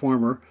roll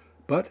performer,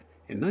 but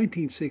in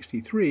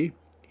 1963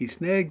 he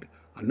snagged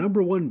a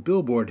 #1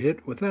 Billboard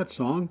hit with that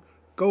song,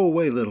 Go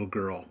Away Little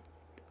Girl.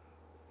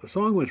 The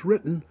song was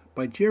written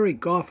by Jerry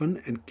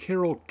Goffin and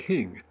Carole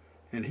King,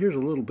 and here's a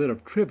little bit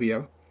of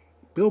trivia.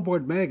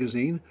 Billboard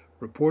magazine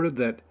reported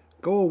that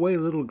Go Away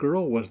Little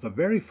Girl was the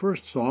very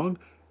first song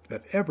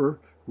that ever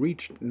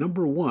reached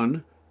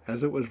 #1,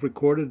 as it was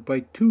recorded by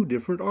 2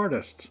 different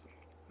artists.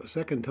 The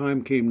second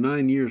time came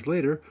 9 years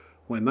later,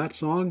 when that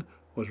song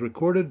was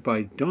recorded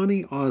by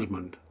Donny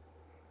Osmond.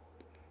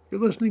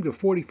 You're listening to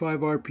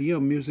 45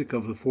 RPM music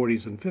of the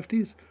 40s and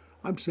 50s.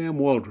 I'm Sam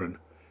Waldron.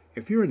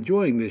 If you're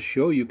enjoying this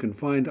show, you can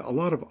find a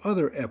lot of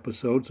other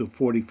episodes of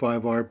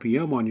 45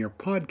 RPM on your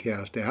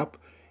podcast app,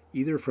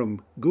 either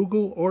from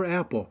Google or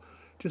Apple.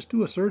 Just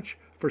do a search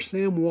for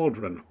Sam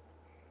Waldron.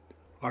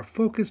 Our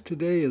focus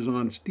today is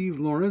on Steve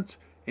Lawrence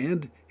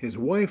and his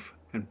wife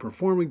and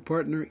performing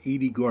partner,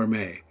 Eydie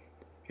Gourmet.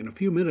 In a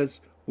few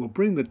minutes, we'll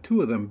bring the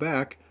 2 of them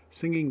back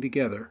singing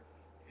together.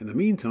 In the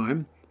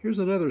meantime, here's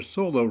another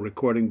solo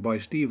recording by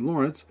Steve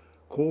Lawrence,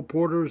 Cole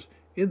Porter's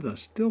In the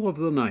Still of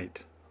the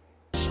Night.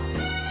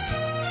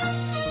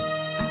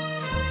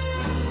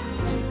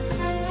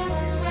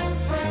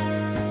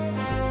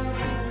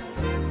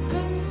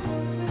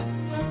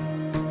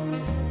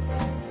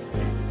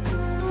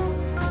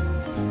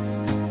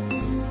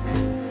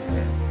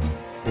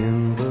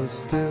 In the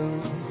still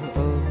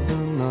of the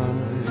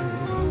night,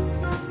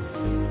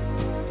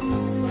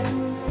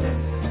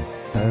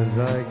 as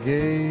I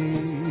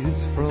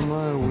gaze from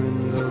my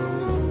window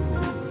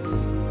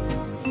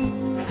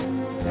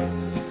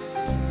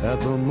at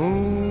the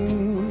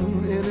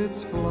moon in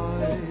its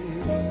flight,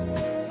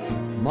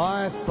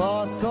 my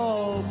thoughts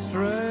all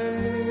stray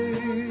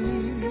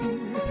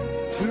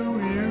to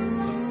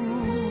you.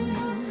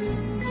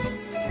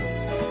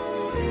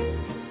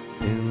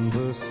 In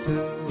the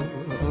still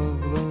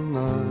of the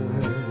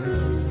night,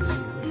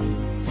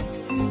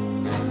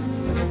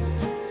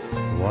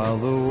 while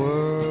the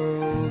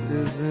world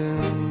is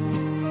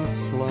in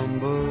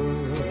slumber,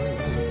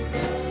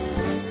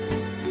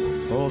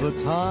 oh, the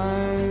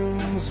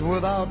times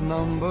without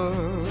number,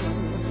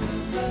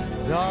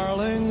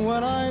 darling,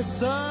 when I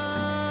say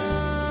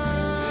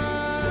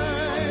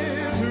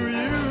to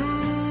you,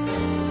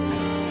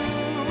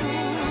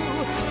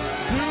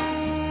 do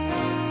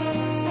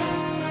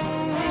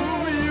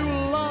you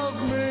love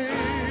me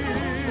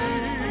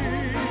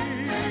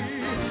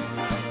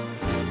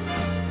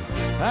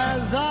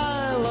as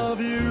I love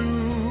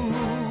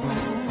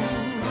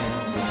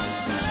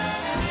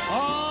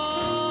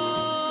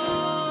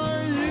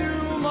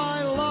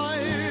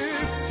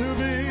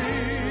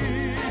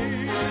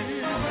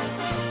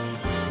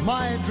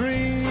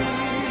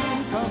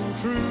dream come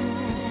true?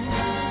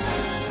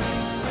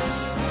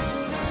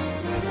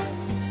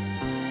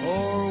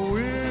 Or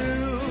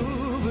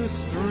will this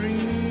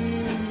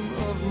dream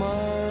of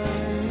mine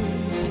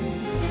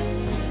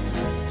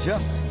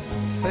just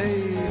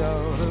fade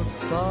out of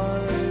sight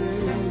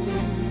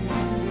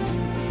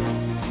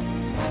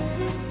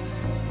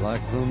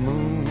like the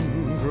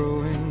moon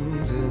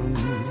growing dim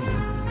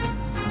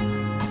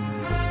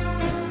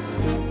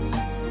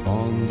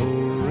on the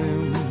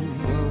rim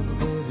of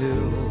the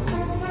hill,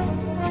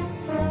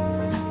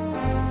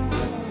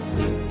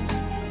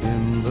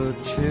 in the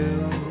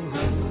chill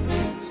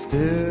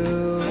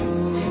still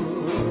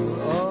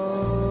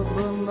of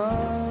the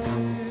night.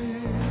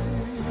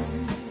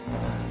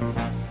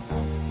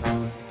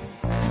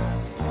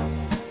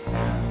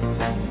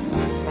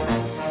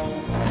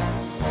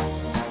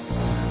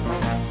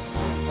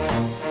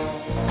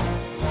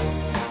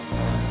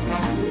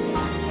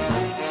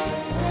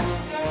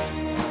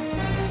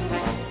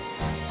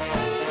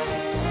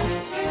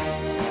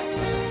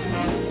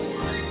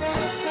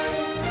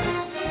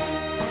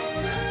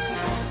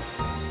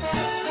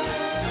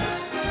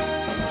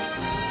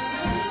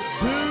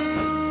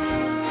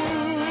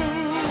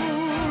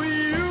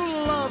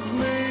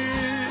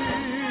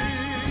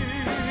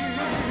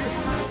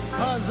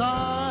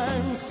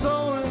 I'm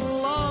so in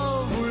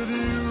love with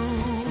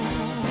you.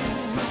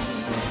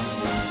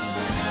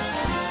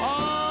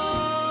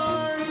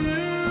 Are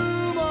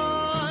you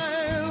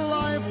my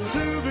life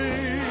to be?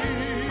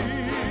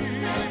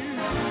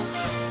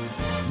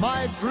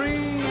 My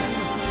dream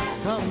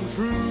come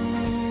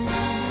true?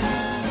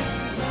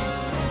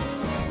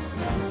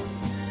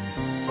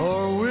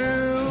 Or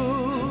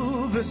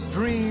will this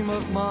dream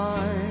of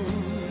mine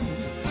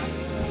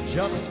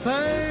just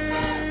fade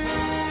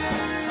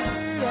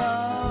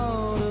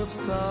out of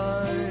sight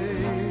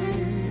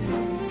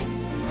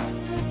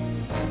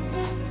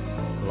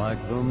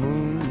like the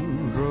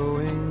moon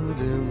growing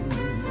dim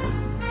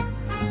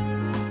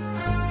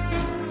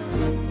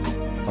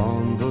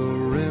on the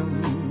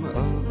rim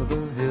of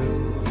the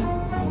hill,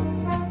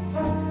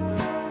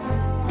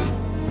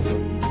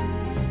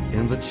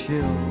 in the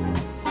chill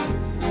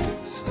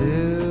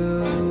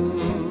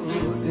still,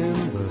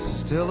 in the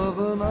still of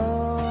the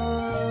night.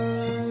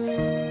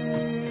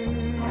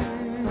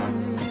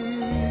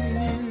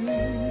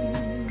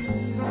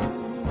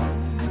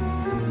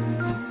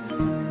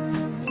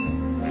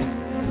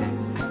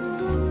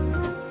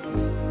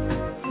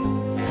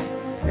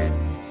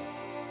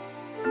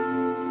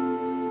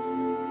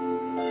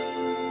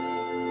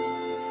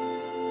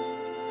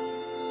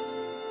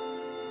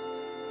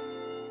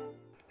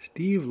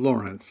 Steve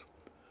Lawrence.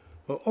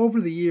 Well, over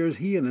the years,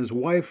 he and his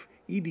wife,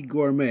 Eydie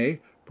Gourmet,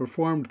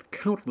 performed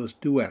countless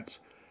duets.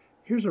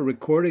 Here's a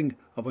recording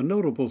of a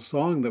notable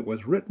song that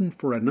was written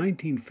for a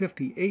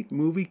 1958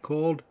 movie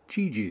called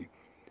Gigi.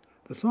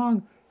 The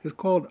song is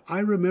called I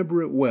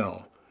Remember It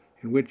Well,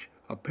 in which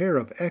a pair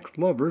of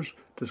ex-lovers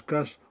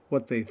discuss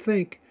what they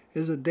think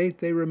is a date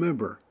they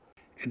remember.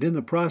 And in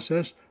the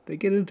process, they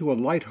get into a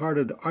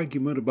light-hearted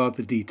argument about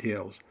the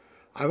details.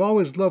 I've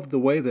always loved the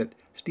way that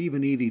Steve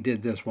and Eydie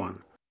did this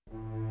one.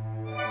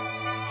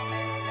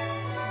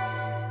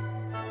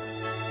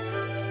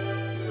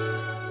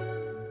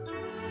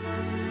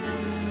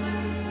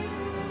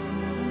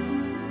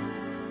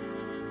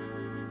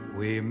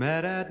 We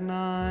met at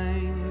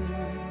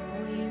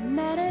 9. We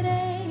met at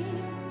 8.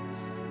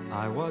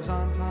 I was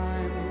on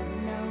time.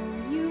 No,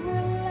 you were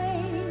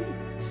late.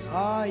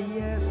 Ah,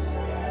 yes,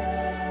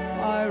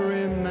 I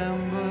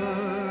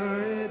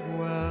remember it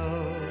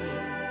well.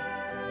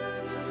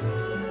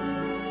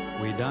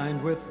 We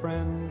dined with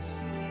friends.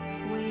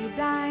 We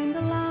dined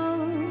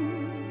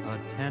alone. A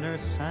tenor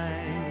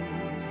sang.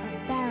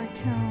 A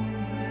baritone.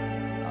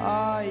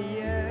 Ah,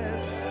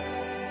 yes,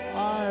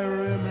 I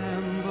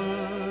remember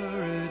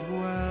it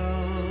well.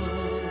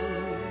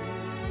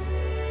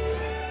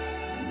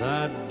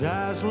 That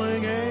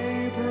dazzling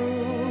April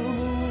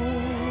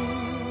moon.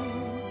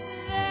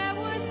 There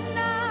was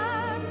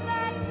none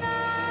that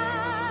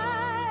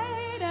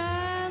night,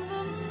 and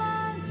the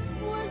month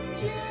was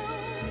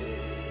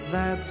June.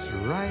 That's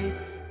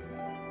right.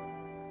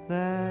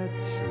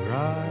 That's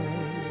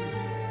right.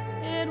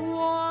 It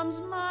warms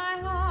my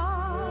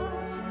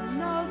heart to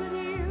know that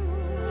you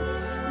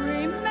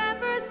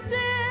remember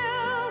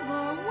still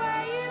the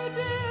way you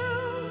do.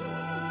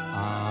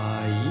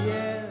 Ah,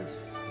 yes,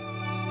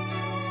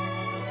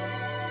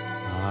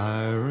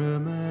 I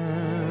remember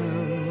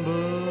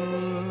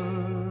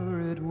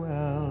it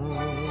well.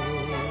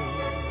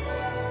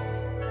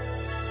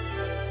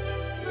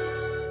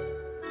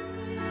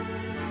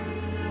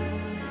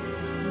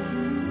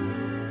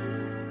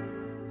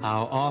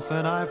 How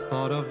often I've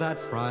thought of that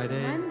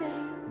Friday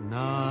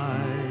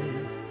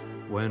night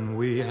when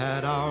we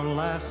had our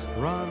last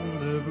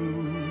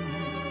rendezvous.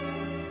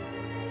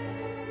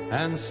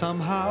 And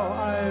somehow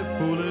I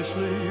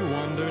foolishly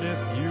wondered if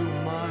you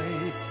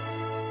might,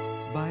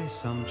 by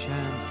some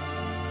chance,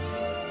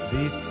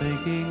 be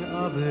thinking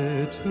of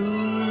it too.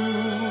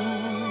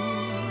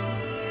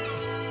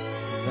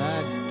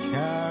 That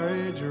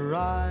carriage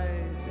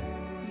ride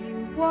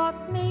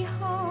walked me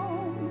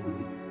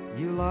home.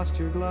 You lost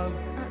your glove?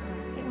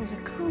 It was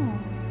a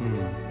comb.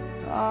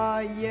 Ah,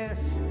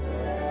 yes,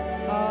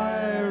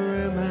 I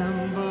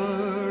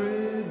remember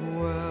it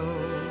well.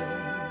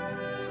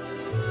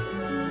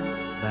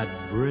 That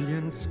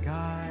brilliant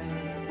sky,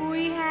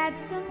 We had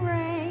some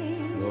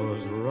rain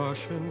those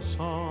Russian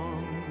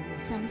songs.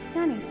 from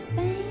sunny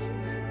Spain.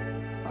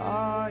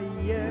 Ah,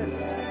 yes,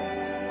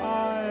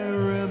 I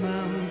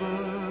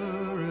remember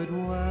it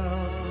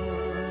well.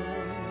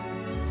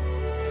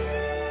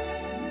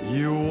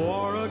 You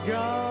wore a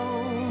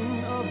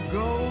gown of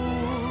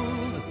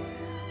gold.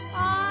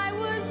 I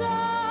was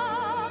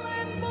all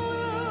in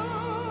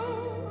blue.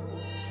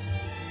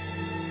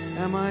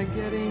 Am I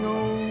getting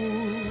old?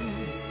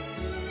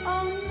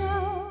 Oh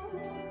no,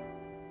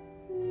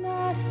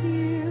 not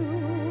you.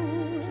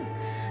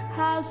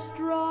 How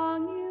strong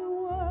you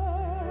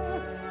were,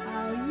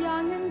 how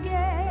young and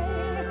gay,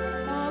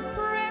 a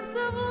prince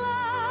of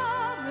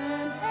love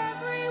in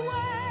every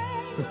way.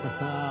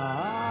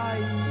 Ah,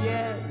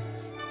 yes.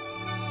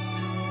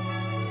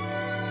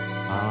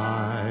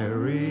 I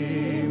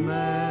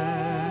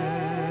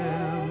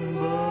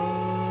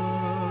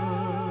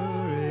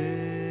remember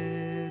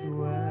it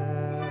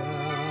well.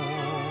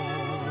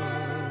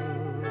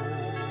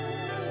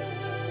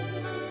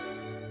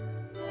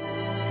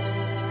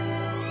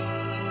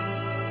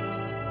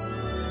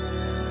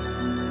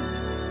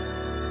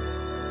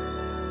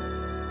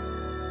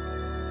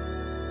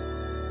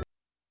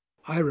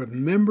 I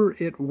Remember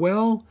It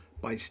Well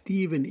by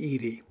Steve and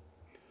Eydie.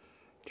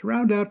 To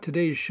round out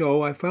today's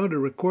show, I found a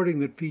recording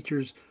that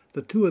features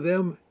the two of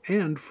them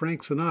and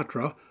Frank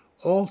Sinatra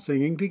all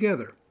singing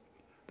together.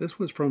 This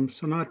was from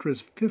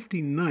Sinatra's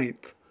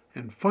 59th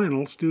and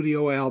final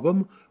studio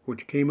album,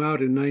 which came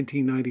out in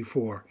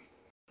 1994.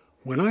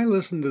 When I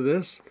listened to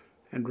this,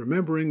 and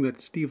remembering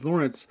that Steve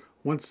Lawrence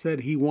once said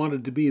he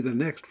wanted to be the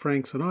next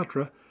Frank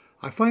Sinatra,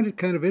 I find it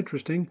kind of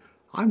interesting.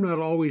 I'm not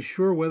always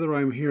sure whether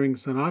I'm hearing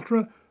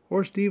Sinatra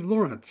or Steve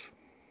Lawrence.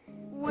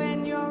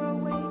 When you're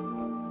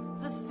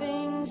awake, the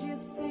things you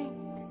think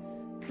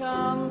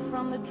come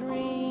from the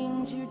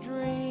dreams you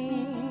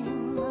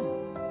dream.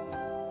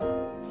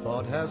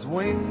 Thought has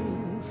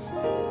wings,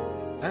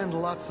 and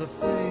lots of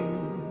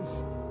things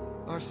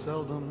are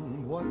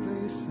seldom what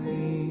they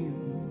seem.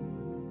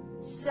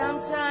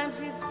 Sometimes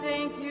you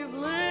think you've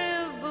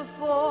lived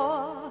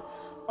before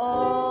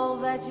all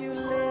that you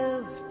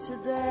live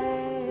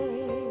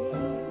today.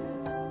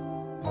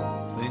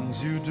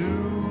 Things you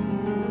do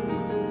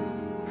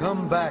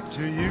come back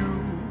to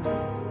you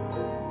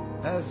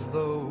as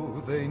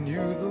though they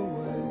knew the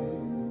way.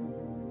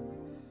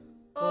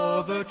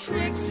 Oh, the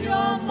tricks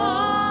your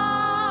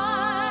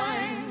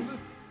mind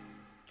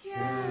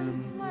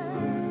can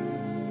play.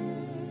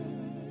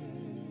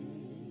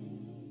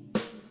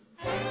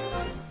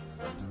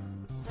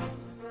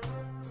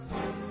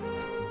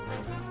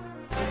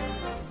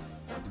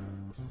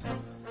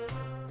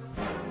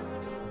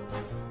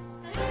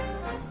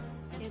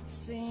 It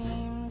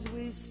seems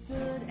we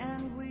stood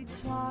and we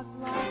talked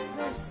like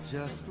this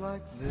Just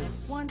like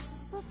this,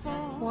 once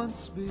before.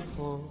 once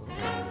before,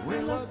 we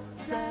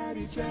looked at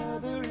each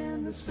other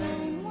in the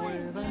same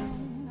way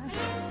then.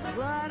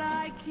 But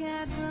I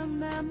can't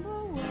remember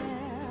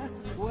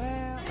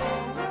where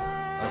or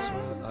when. I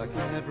swear I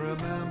can't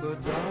remember,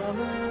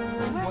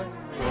 darling, where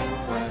or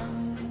when.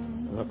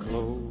 The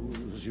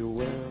clothes you're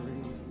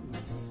wearing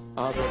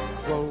are the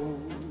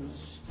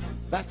clothes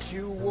that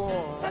you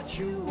wore.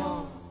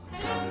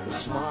 The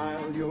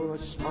smile you're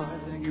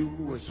smiling, you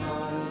were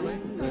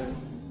smiling then.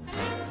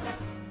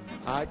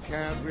 I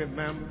can't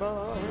remember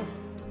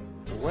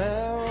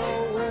where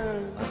or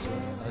when. I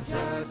swear I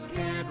just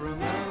can't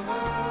remember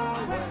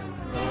when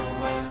or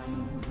when.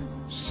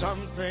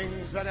 Some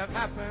things that have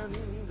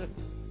happened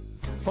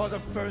for the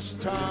first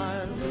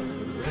time,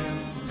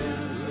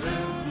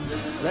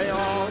 they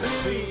all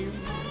seem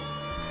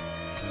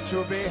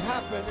to be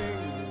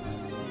happening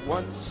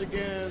once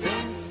again.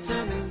 Seems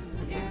to me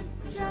it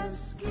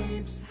just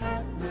keeps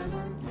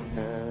happening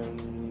again.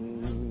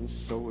 And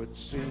so it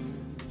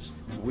seems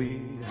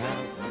we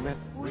have met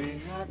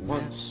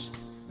once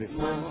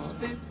before,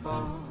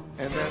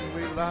 and then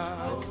we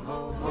laughed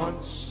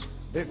once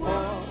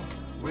before.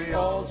 We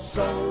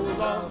also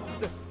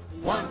loved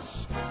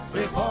once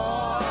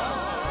before.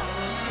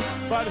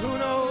 But who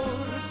knows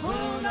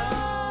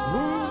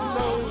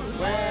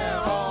where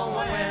or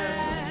when.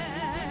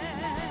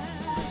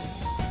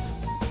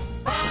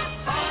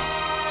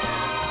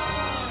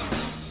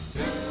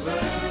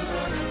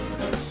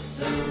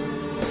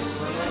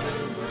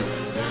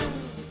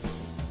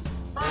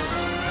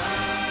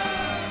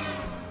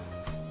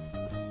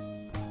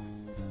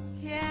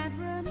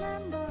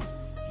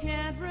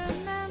 Can't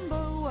remember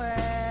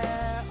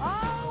where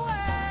or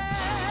when.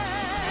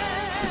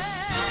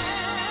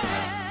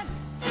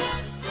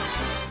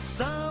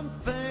 Some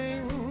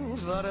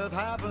things that have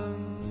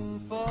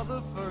happened for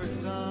the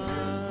first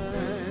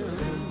time,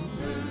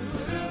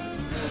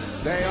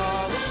 they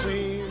all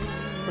seem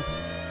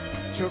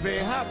to be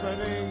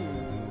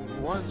happening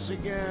once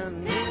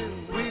again. Here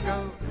we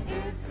go.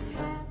 It's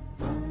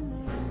happening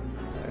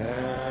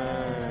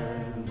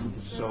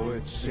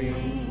it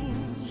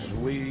seems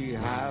we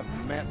have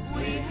met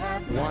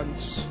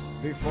once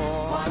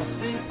before,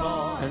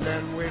 and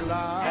then we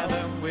loved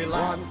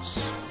once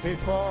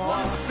before,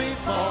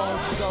 oh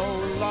so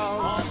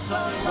long,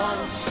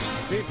 once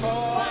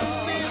before,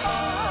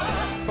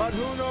 but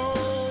who knows?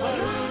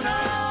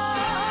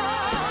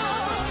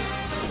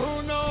 Who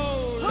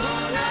knows?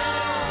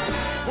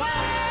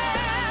 Where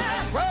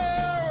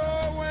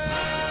or when?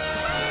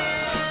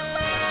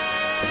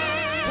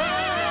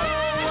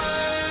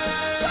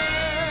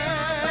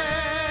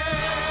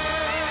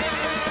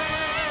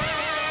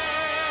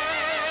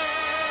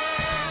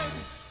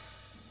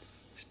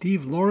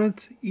 Steve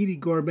Lawrence, Eydie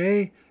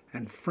Gormé,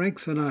 and Frank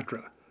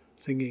Sinatra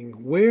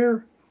singing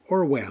Where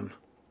or When.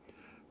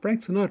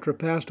 Frank Sinatra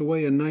passed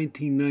away in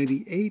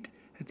 1998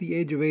 at the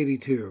age of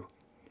 82.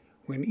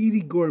 When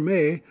Eydie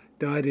Gormé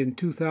died in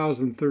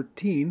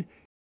 2013,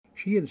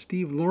 she and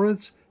Steve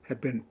Lawrence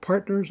had been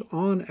partners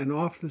on and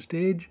off the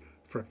stage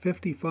for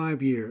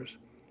 55 years.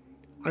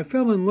 I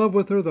fell in love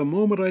with her the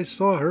moment I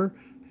saw her,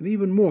 and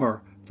even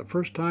more the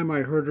first time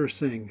I heard her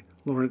sing,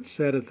 Lawrence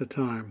said at the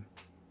time.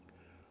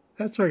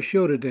 That's our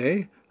show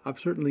today. I've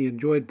certainly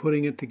enjoyed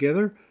putting it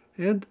together,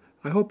 and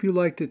I hope you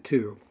liked it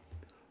too.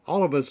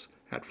 All of us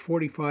at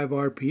 45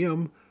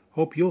 RPM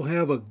hope you'll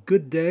have a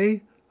good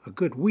day, a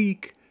good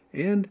week,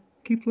 and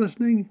keep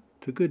listening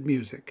to good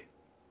music.